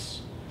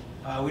classes.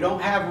 We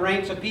don't have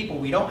ranks of people.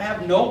 We don't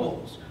have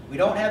nobles. We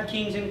don't have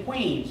kings and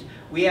queens.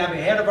 We have a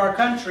head of our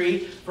country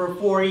for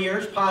 4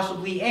 years,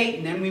 possibly 8,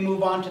 and then we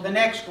move on to the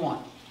next one.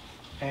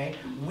 Okay?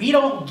 We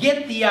don't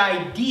get the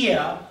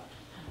idea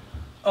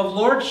of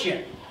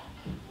lordship.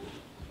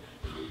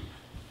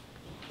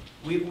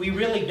 We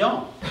really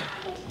don't.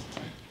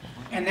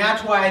 And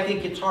that's why I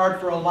think it's hard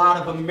for a lot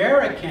of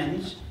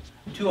Americans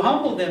to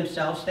humble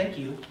themselves, thank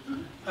you,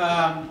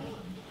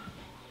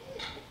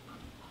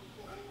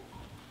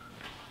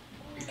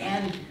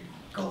 and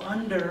go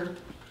under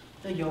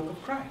the yoke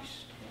of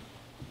Christ.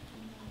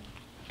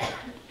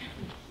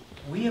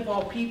 We of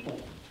all people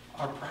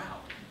are proud.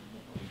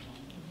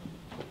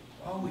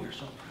 Oh, we are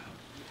so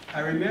proud. I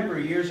remember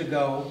years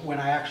ago when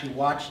I actually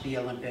watched the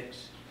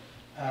Olympics,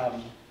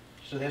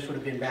 so this would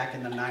have been back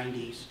in the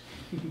 90s.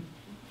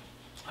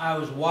 I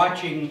was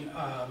watching,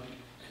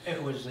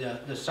 it was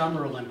the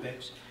Summer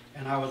Olympics,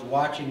 and I was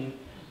watching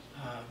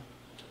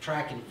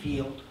track and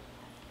field,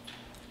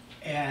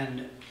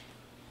 and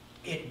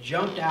it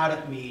jumped out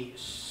at me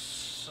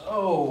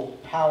so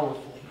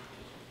powerfully.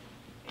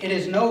 It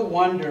is no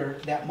wonder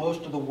that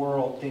most of the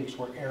world thinks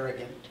we're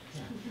arrogant.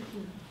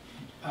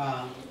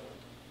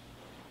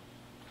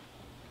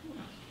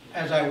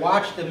 As I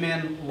watched the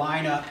men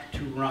line up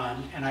to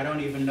run, and I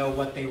don't even know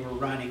what they were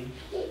running.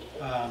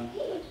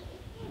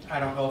 I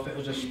don't know if it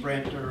was a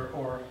sprint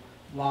or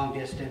long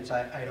distance,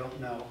 I don't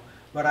know.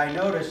 But I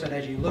noticed that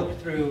as you look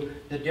through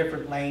the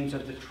different lanes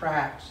of the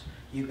tracks,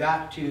 you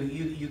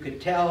could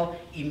tell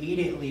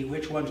immediately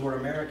which ones were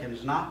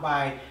Americans, not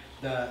by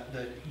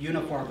the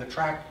uniform, the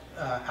track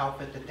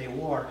outfit that they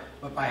wore,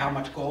 but by how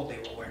much gold they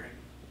were wearing.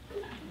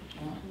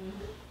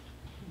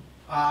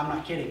 I'm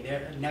not kidding.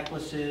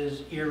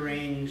 Necklaces,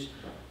 earrings.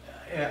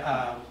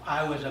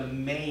 I was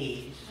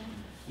amazed.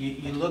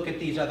 You look at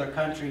these other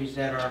countries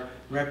that are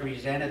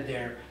represented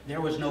there,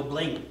 there was no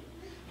bling.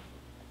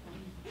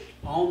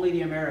 Only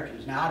the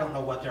Americans. Now, I don't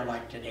know what they're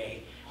like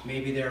today.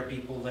 Maybe there are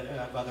people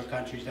of other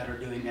countries that are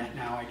doing that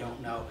now. I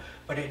don't know.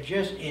 But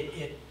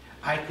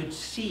I could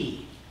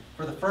see,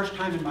 for the first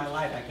time in my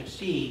life, I could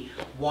see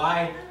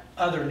why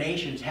other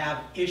nations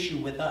have issue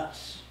with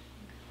us.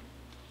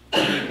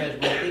 Because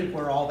we think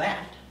we're all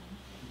that.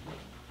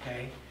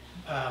 Okay?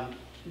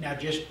 Now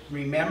just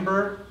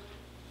remember,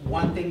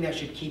 one thing that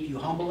should keep you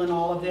humble in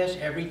all of this,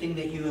 everything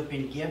that you have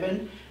been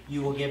given,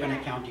 you will give an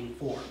accounting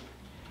for.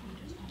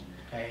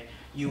 Okay?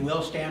 You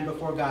will stand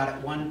before God at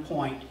one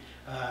point,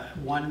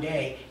 one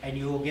day, and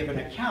you will give an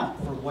account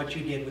for what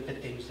you did with the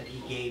things that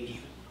He gave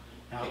you.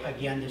 Now,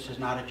 again, this is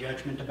not a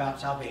judgment about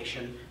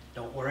salvation.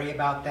 Don't worry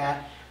about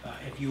that.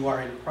 If you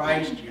are in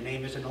Christ, your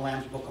name is in the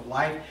Lamb's Book of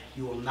Life,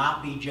 you will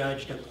not be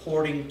judged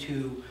according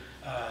to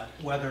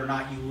whether or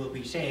not you will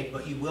be saved,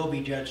 but you will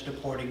be judged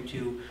according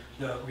to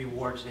the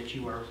rewards that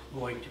you are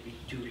going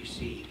to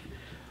receive.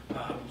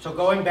 So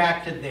going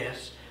back to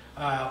this,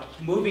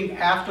 moving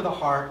after the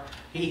heart,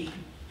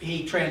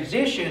 he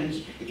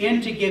transitions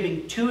into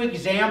giving two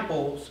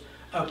examples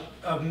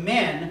of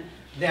men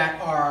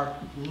that are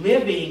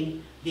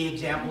living the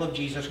example of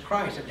Jesus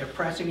Christ, that they're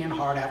pressing in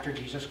hard after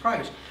Jesus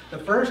Christ. The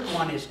first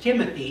one is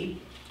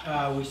Timothy.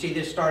 We see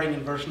this starting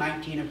in verse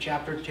 19 of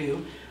chapter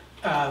 2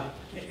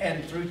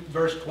 and through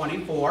verse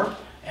 24.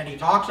 And he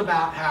talks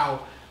about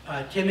how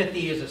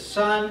Timothy is a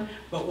son,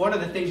 but one of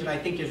the things that I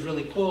think is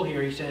really cool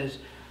here, he says,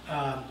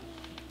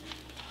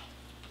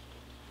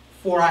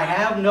 for I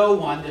have no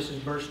one, this is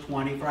verse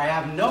 20, for I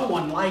have no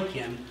one like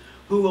him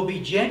who will be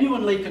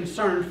genuinely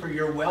concerned for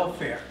your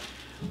welfare.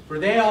 For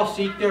they all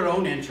seek their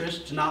own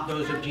interests, not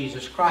those of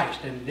Jesus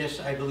Christ. And this,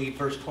 I believe,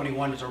 verse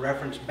 21 is a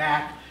reference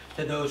back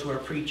to those who are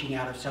preaching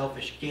out of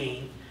selfish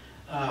gain.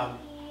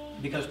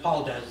 Because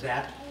Paul does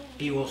that.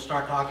 He will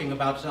start talking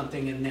about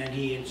something and then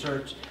he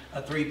inserts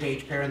a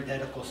 3-page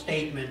parenthetical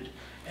statement,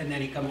 and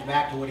then he comes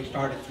back to what he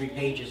started 3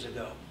 pages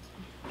ago.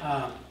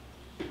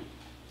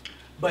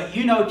 But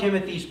you know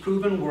Timothy's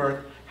proven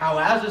worth, how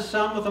as a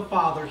son with a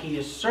father he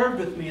has served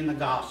with me in the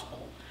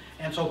gospel.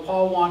 And so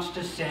Paul wants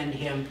to send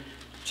him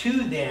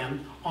to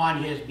them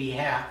on his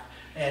behalf.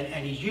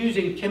 And he's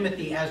using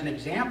Timothy as an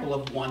example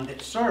of one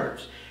that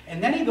serves.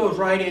 And then he goes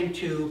right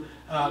into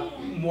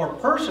more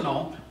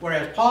personal,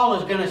 whereas Paul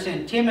is going to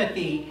send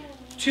Timothy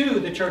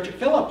to the church at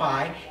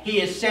Philippi, he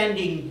is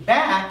sending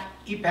back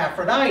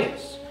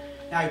Epaphroditus.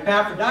 Now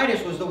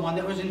Epaphroditus was the one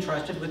that was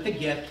entrusted with the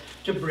gift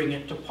to bring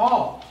it to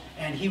Paul.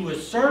 And he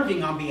was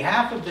serving on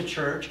behalf of the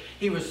church,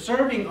 he was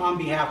serving on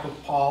behalf of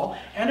Paul,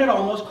 and it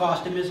almost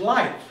cost him his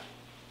life.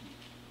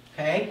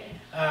 Okay?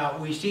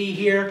 We see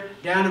here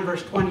down in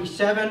verse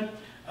 27,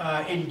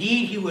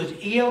 indeed he was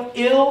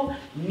ill,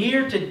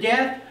 near to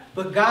death,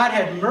 but God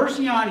had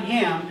mercy on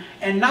him,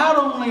 and not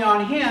only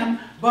on him,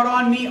 but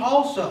on me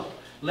also,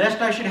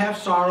 lest I should have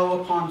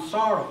sorrow upon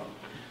sorrow.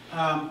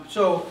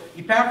 So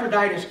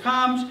Epaphroditus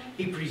comes,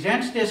 he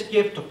presents this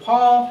gift to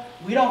Paul.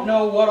 We don't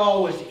know what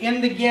all was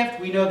in the gift.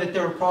 We know that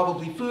there were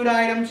probably food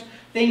items,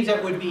 things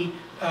that would be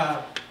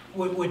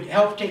would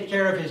help take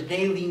care of his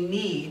daily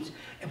needs.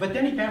 But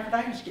then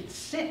Epaphroditus gets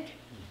sick.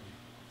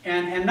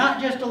 And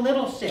not just a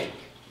little sick.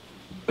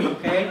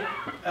 Okay?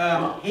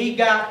 He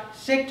got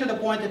sick to the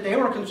point that they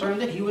were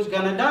concerned that he was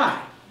going to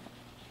die.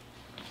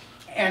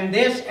 And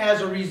this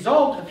as a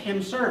result of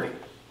him serving.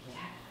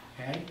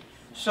 Okay?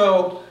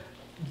 So,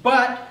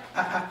 but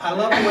I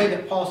love the way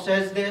that Paul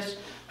says this.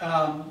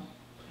 God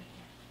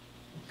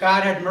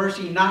had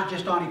mercy not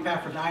just on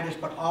Epaphroditus,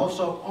 but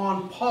also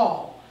on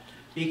Paul.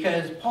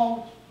 Because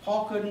Paul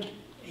couldn't,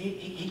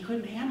 he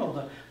couldn't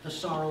handle the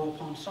sorrow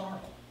upon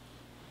sorrow.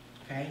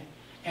 Okay?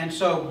 And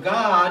so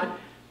God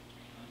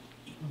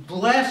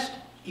blessed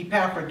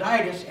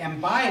Epaphroditus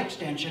and by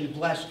extension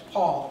blessed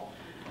Paul.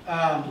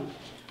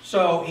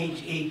 So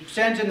he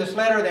sends in this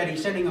letter that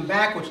he's sending them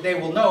back, which they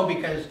will know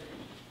because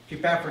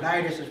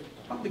Epaphroditus is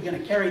probably going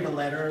to carry the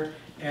letter,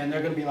 and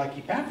they're going to be like,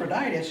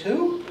 Epaphroditus,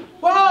 who?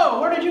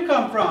 Whoa, where did you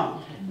come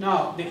from?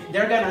 No,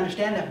 they're going to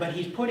understand that, but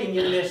he's putting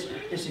in this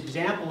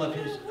example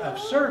of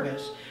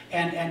service,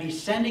 and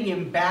he's sending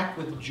him back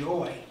with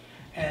joy.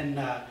 And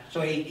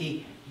so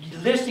he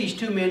lists these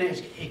two men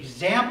as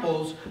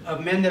examples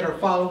of men that are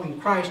following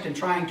Christ and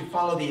trying to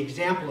follow the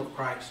example of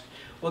Christ.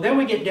 Well, then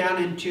we get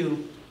down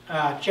into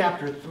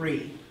chapter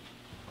 3.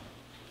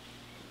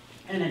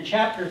 And in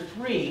chapter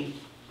 3,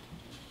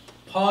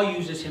 Paul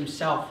uses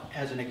himself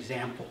as an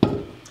example.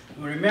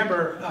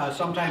 Remember,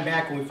 sometime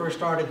back when we first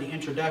started the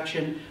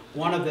introduction,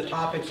 one of the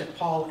topics that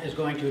Paul is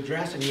going to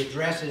address, and he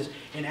addresses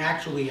in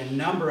actually a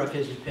number of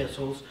his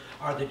epistles,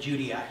 are the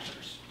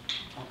Judaizers.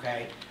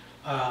 Okay?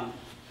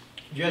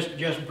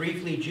 Just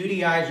briefly,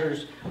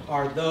 Judaizers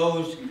are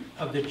those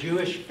of the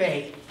Jewish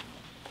faith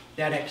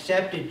that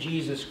accepted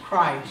Jesus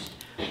Christ,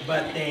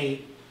 but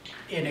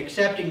in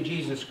accepting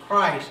Jesus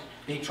Christ,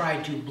 they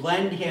tried to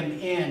blend him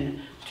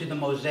in to the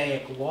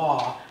Mosaic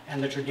law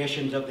and the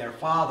traditions of their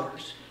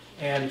fathers.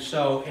 And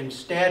so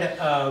instead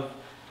of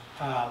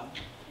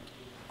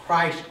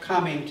Christ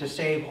coming to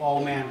save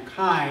all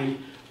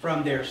mankind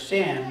from their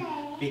sin,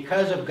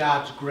 because of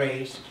God's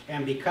grace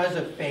and because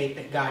of faith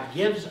that God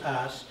gives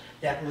us,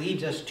 that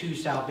leads us to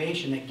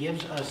salvation, that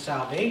gives us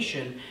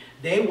salvation,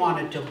 they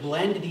wanted to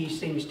blend these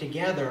things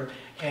together,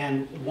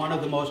 and one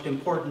of the most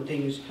important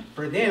things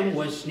for them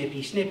was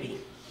snippy.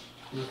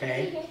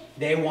 Okay?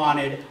 They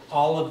wanted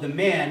all of the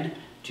men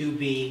to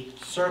be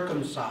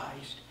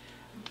circumcised.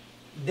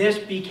 This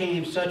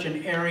became such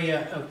an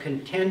area of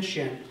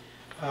contention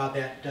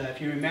that if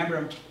you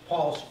remember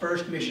Paul's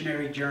first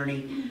missionary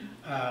journey,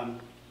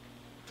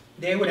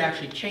 they would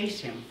actually chase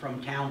him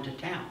from town to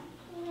town.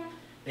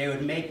 They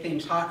would make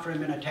things hot for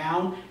him in a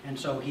town, and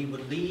so he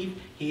would leave.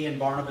 He and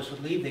Barnabas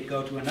would leave. They'd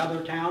go to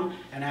another town,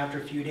 and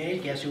after a few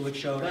days, guess who would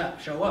show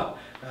up?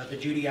 The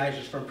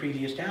Judaizers from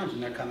previous towns,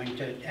 and they're coming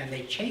to, and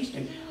they chased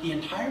him. The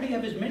entirety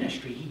of his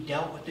ministry, he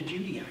dealt with the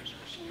Judaizers.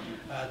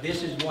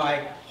 This is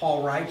why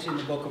Paul writes in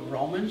the book of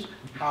Romans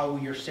how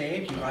we are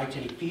saved. He writes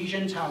in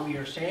Ephesians how we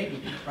are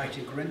saved. He writes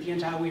in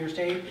Corinthians how we are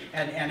saved.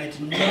 And it's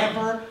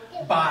never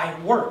by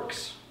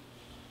works.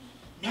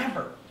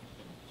 Never.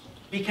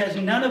 Because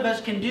none of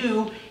us can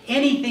do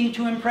anything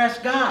to impress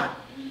God.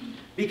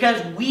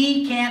 Because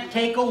we can't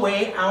take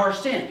away our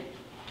sin.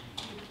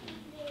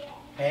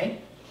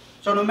 Okay?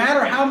 So no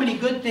matter how many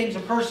good things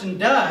a person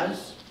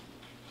does,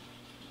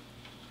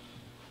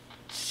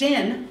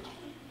 sin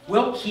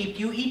will keep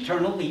you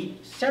eternally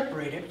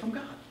separated from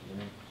God.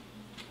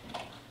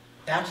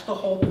 That's the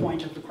whole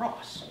point of the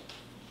cross.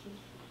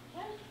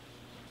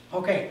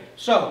 Okay,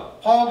 so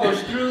Paul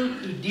goes through,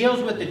 he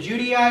deals with the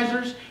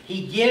Judaizers,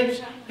 he gives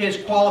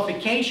his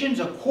qualifications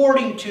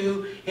according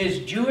to his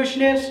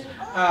Jewishness.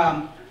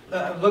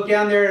 Look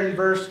down there in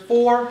verse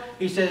 4,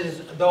 he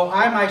says, though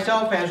I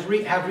myself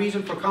have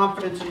reason for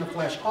confidence in the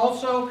flesh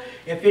also,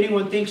 if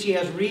anyone thinks he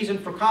has reason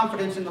for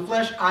confidence in the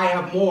flesh, I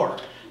have more.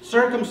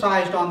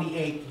 Circumcised on the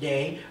 8th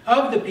day,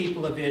 of the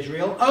people of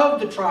Israel, of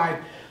the tribe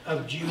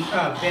of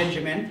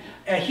Benjamin,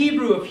 a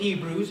Hebrew of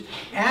Hebrews,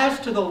 as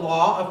to the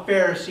law, a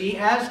Pharisee,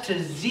 as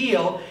to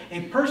zeal,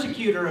 a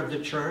persecutor of the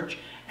church,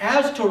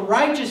 as to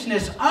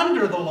righteousness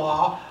under the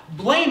law,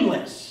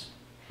 blameless.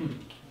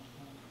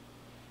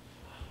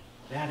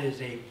 That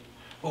is a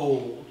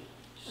bold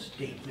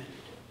statement.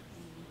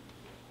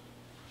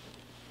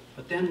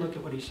 But then look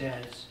at what he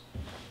says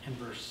in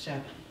verse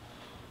 7.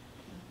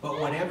 But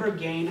whatever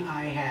gain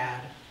I had,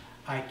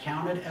 I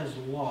counted as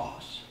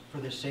loss for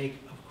the sake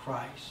of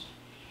Christ.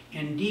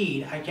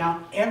 Indeed, I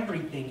count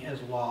everything as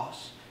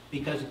loss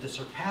because of the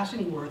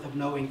surpassing worth of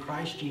knowing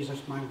Christ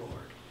Jesus my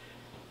Lord.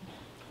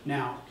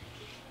 Now,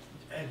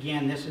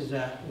 again, this is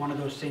one of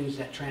those things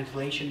that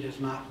translation does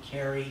not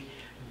carry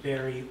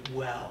very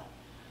well.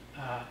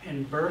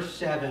 In verse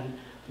 7,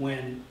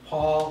 when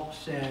Paul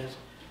says,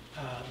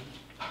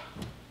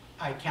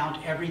 I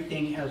count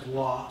everything as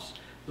loss,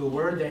 the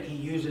word that he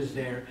uses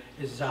there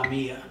is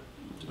zamia,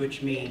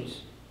 which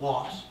means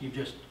loss.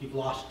 You've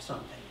lost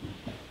something.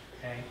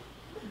 Okay?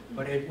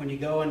 But when you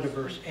go into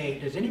verse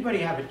 8, does anybody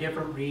have a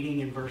different reading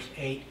in verse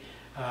 8,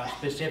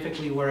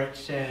 specifically where it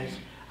says,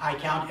 I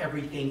count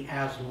everything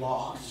as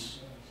loss?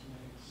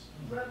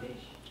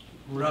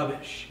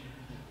 Rubbish.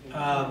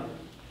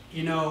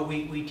 You know,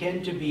 we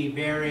tend to be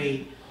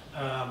very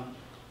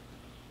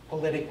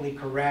politically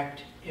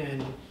correct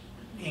in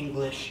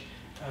English.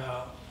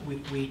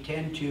 We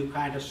tend to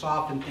kind of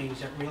soften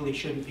things that really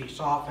shouldn't be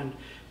softened,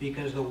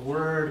 because the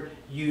word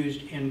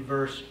used in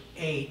verse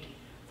 8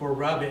 for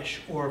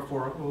rubbish or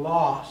for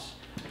loss,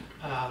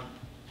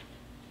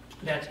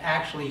 that's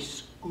actually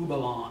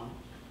skubalon,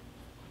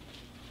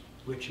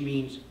 which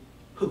means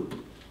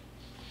poop.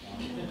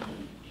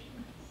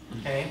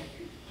 Okay?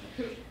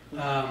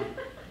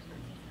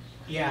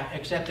 Yeah,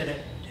 except that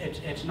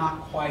it's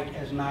not quite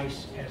as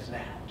nice as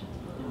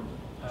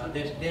that.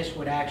 This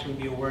would actually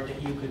be a word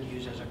that you could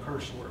use as a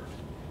curse word.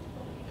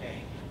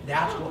 Okay?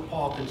 That's what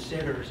Paul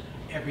considers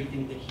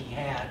everything that he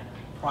had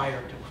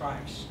prior to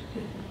Christ.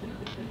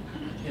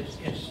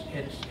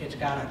 It's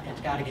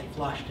gotta get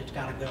flushed. It's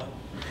gotta go.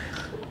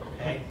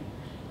 Okay.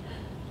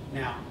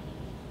 Now,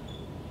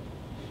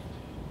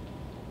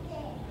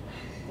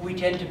 we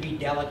tend to be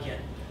delicate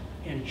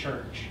in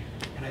church,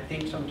 and I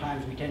think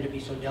sometimes we tend to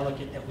be so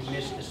delicate that we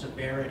miss the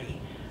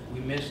severity, we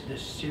miss the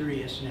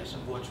seriousness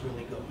of what's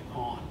really going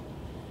on.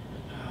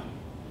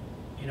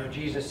 You know,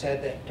 Jesus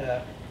said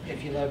that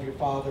if you love your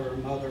father or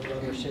mother,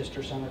 brother,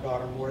 sister, son or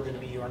daughter more than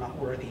me, you are not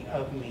worthy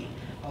of me.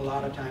 A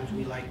lot of times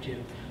we like to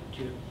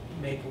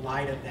make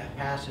light of that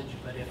passage,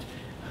 but if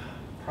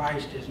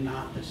Christ is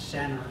not the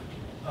center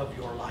of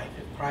your life,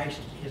 if Christ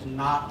is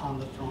not on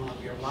the throne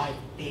of your life,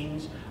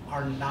 things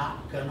are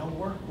not going to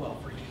work well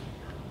for you.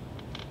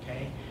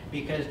 Okay?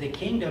 because the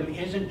kingdom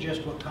isn't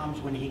just what comes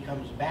when he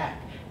comes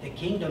back. The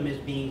kingdom is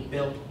being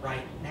built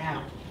right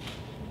now.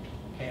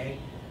 Okay?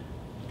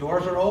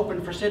 Doors are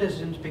open for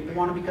citizens. People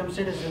want to become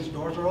citizens.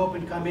 Doors are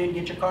open. Come in,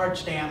 get your card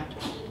stamped.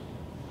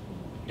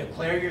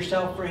 Declare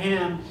yourself for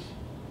him.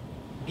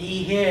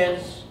 Be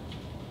his.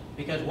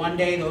 Because one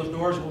day those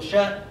doors will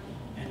shut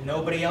and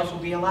nobody else will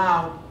be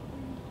allowed.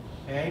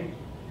 Okay?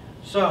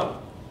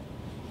 So,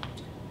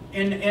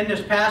 in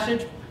this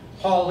passage,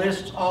 Paul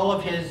lists all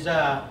of his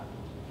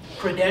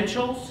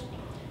credentials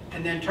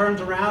and then turns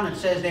around and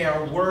says they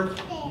are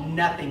worth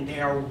nothing. They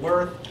are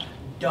worth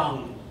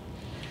dung.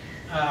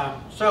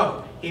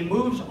 So, he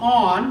moves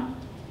on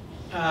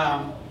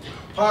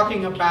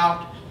talking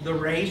about the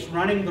race,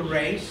 running the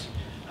race.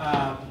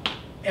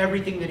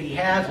 Everything that he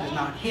has is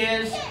not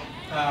his.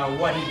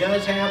 What he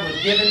does have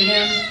was given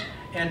him.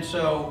 And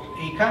so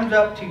he comes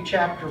up to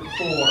chapter 4.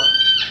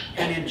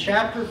 And in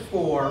chapter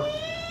 4,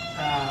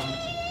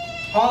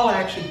 Paul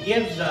actually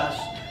gives us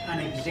an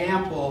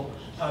example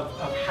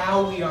of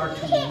how we are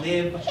to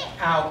live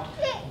out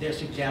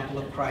this example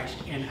of Christ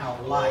in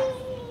our life.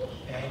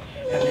 Okay?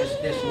 And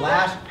this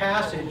last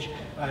passage,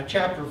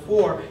 chapter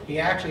 4, he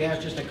actually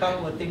has just a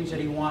couple of things that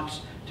he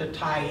wants to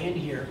tie in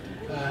here.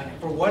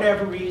 For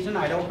whatever reason,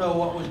 I don't know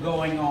what was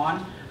going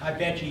on. I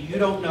bet you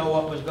don't know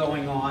what was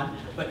going on.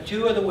 But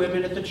two of the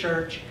women at the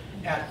church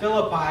at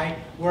Philippi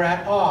were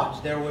at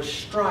odds. There was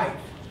strife.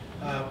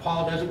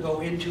 Paul doesn't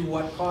go into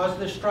what caused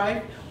the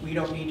strife. We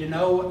don't need to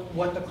know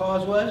what the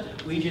cause was.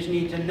 We just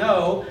need to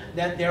know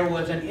that there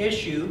was an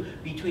issue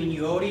between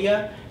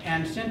Euodia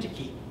and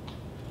Syntyche.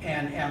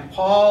 And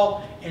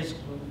Paul is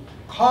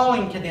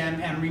calling to them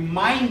and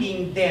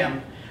reminding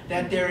them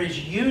that there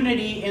is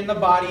unity in the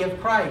body of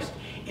Christ.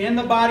 In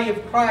the body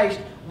of Christ,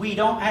 we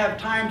don't have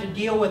time to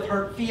deal with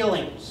hurt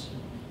feelings.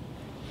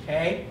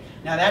 Okay?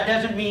 Now that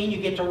doesn't mean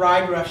you get to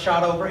ride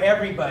roughshod over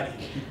everybody.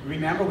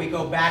 Remember, we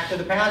go back to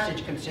the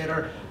passage.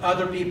 Consider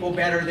other people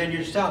better than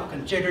yourself.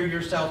 Consider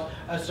yourself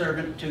a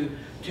servant to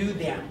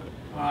them.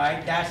 All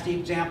right? That's the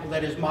example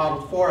that is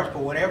modeled for us.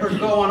 But whatever's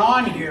going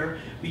on here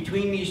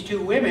between these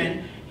two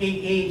women,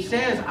 he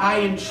says, I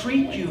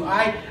entreat you.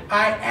 I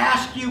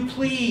ask you,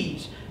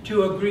 please,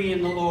 to agree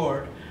in the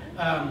Lord.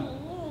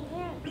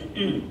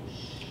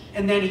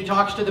 And then he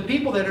talks to the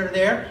people that are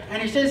there,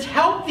 and he says,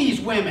 help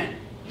these women.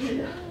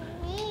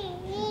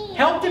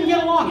 Help them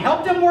get along.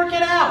 Help them work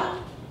it out.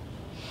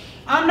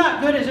 I'm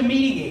not good as a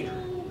mediator.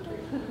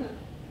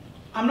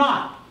 I'm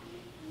not.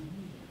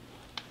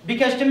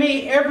 Because to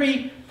me,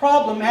 every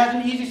problem has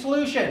an easy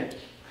solution.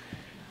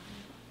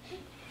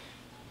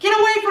 Get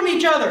away from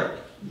each other.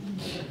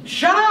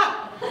 Shut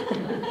up.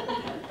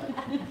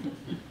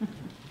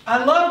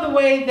 I love the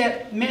way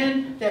that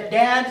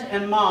dads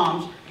and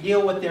moms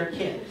deal with their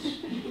kids.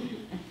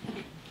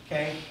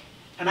 Okay?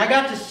 And I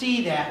got to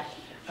see that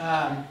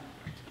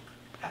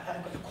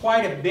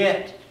quite a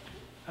bit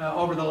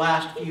over the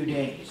last few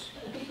days.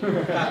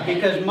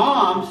 Because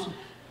moms,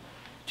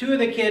 two of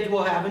the kids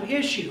will have an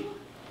issue.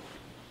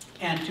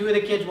 And two of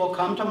the kids will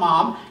come to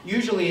mom.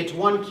 Usually it's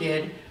one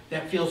kid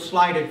that feels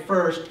slighted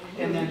first,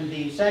 and then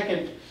the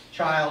second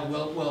child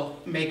will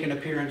make an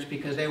appearance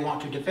because they want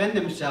to defend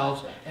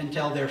themselves and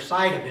tell their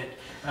side of it.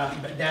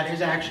 But that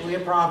is actually a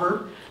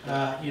proverb.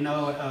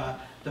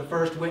 The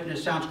first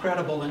witness sounds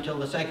credible until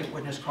the second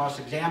witness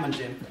cross-examines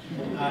him.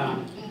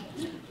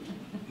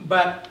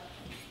 But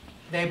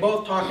they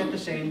both talk at the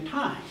same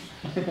time.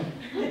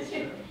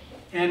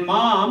 And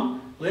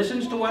mom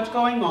listens to what's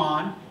going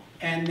on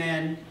and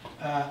then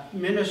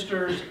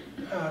ministers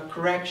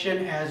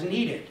correction as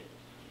needed.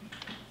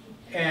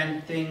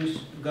 And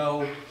things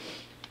go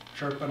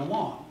chirping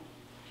along.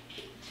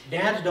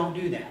 Dads don't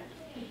do that.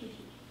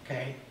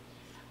 Okay?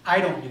 I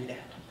don't do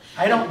that.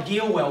 I don't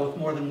deal well with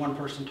more than one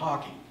person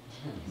talking.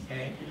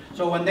 Okay?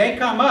 So when they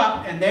come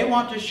up and they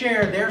want to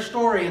share their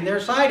story and their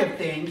side of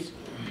things,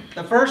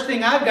 the first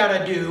thing I've got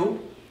to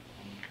do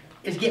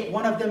is get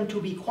one of them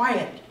to be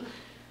quiet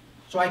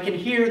so I can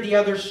hear the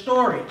other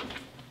story.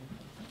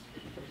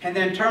 And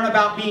then turn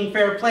about being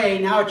fair play.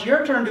 Now it's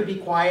your turn to be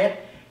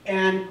quiet.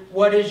 And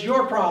what is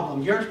your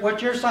problem?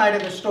 What's your side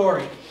of the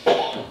story?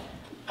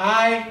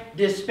 I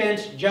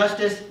dispense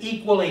justice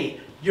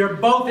equally. You're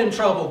both in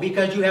trouble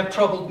because you have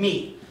troubled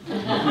me.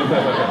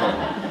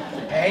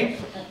 Okay?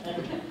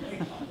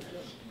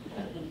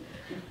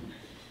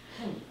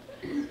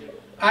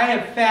 I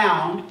have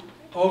found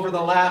over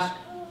the last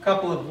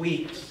couple of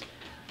weeks,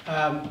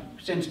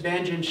 since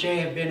Benj and Shay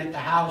have been at the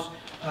house,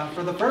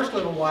 for the first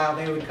little while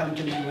they would come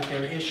to me with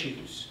their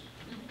issues.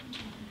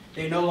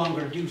 They no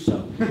longer do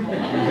so.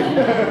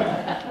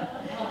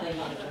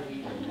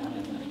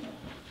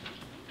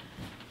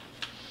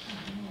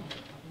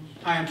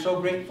 I am so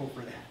grateful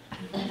for that.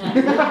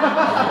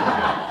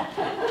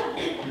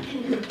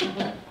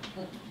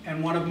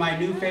 And one of my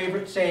new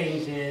favorite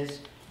sayings is,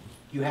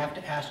 you have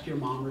to ask your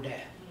mom or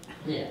dad.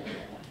 Yeah.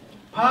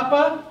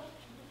 Papa,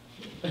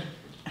 I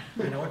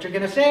know what you're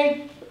going to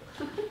say.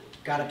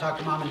 Got to talk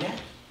to mom and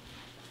dad.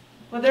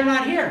 Well, they're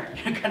not here.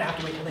 You're going to have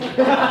to wait till they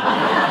get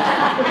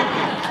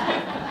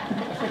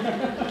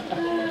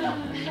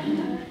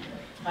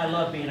I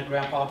love being a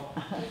grandpa.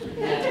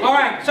 All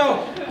right,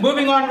 so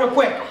moving on real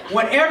quick.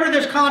 Whatever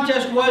this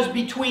contest was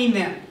between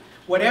them,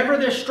 whatever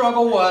this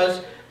struggle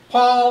was,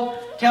 Paul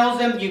tells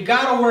them, you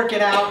got to work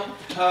it out.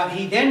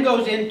 He then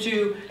goes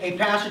into a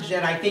passage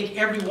that I think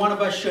every one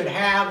of us should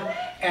have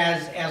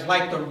as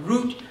like the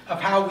root of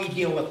how we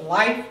deal with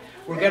life.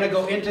 We're going to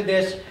go into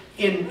this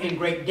in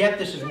great depth.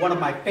 This is one of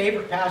my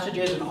favorite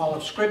passages in all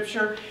of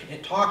Scripture.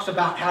 It talks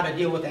about how to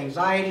deal with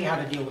anxiety, how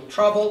to deal with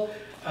trouble.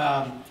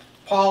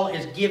 Paul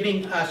is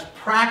giving us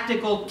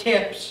practical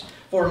tips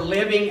for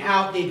living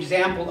out the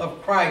example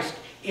of Christ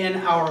in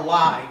our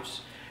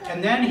lives.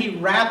 And then he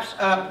wraps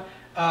up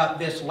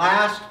this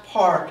last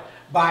part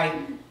by,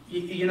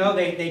 you know,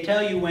 they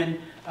tell you when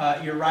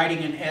you're writing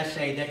an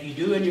essay that you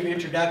do in your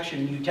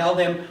introduction, you tell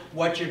them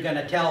what you're going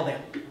to tell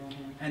them.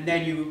 And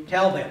then you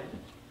tell them.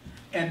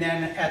 And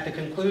then at the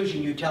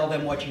conclusion, you tell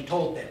them what you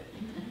told them.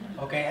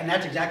 Okay? And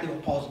that's exactly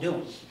what Paul's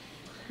doing.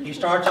 He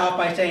starts off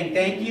by saying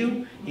thank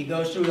you. He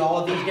goes through all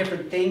of these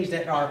different things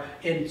that are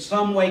in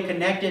some way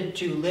connected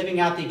to living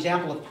out the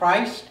example of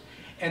Christ.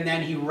 And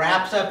then he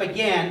wraps up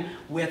again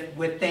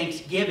with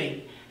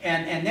thanksgiving.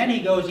 And then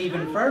he goes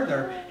even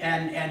further,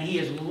 and he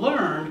has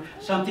learned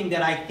something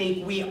that I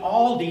think we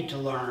all need to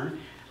learn.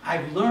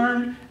 I've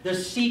learned the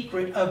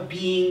secret of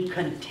being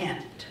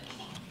content.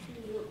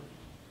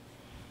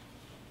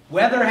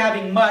 Whether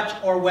having much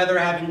or whether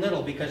having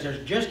little, because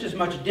there's just as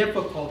much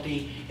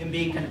difficulty in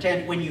being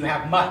content when you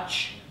have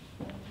much.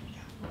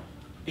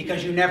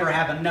 Because you never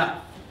have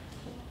enough.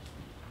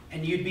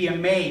 And you'd be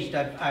amazed.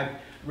 I've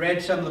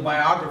read some of the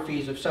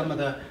biographies of some of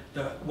the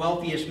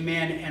wealthiest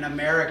men in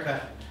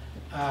America.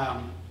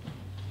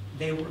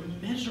 They were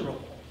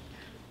miserable.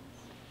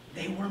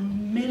 They were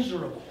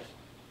miserable.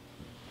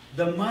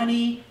 The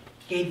money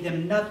gave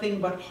them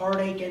nothing but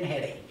heartache and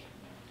headache.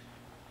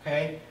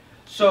 Okay?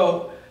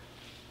 So,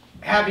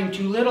 having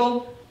too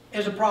little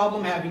is a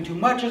problem, having too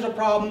much is a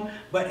problem,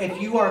 but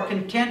if you are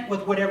content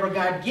with whatever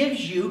God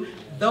gives you,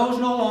 those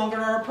no longer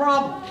are a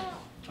problem.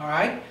 All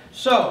right?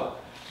 So,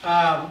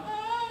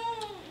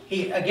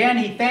 he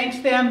thanks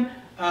them.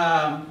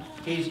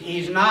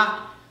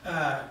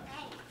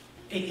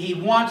 He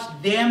wants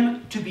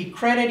them to be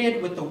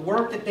credited with the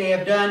work that they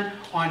have done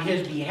on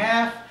his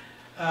behalf.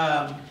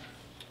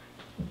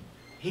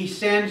 He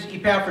sends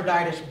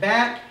Epaphroditus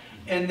back,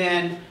 and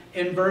then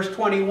in verse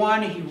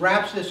 21, he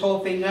wraps this whole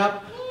thing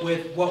up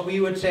with what we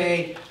would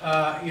say,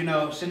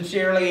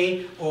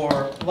 sincerely,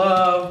 or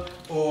love,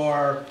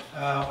 or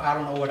I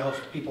don't know what else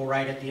people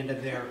write at the end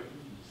of their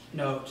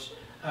notes.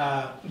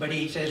 But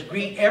he says,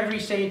 greet every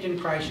saint in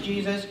Christ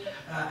Jesus.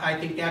 I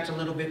think that's a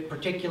little bit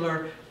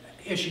particular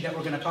issue that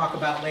we're going to talk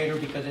about later,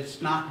 because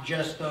it's not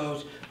just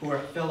those who are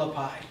at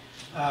Philippi.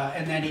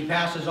 And then he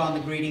passes on the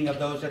greeting of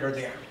those that are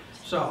there.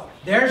 So,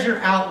 there's your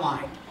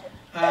outline.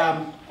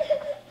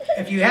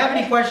 If you have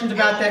any questions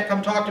about that,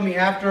 come talk to me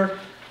after.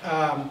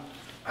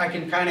 I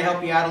can kind of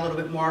help you out a little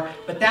bit more.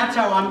 But that's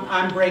how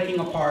I'm breaking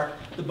apart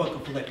the book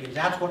of Philippians.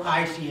 That's what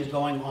I see is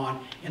going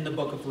on in the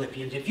book of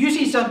Philippians. If you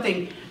see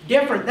something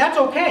different, that's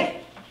okay.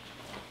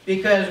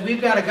 Because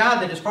we've got a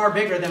God that is far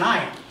bigger than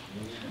I am.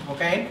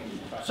 Okay?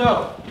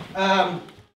 So,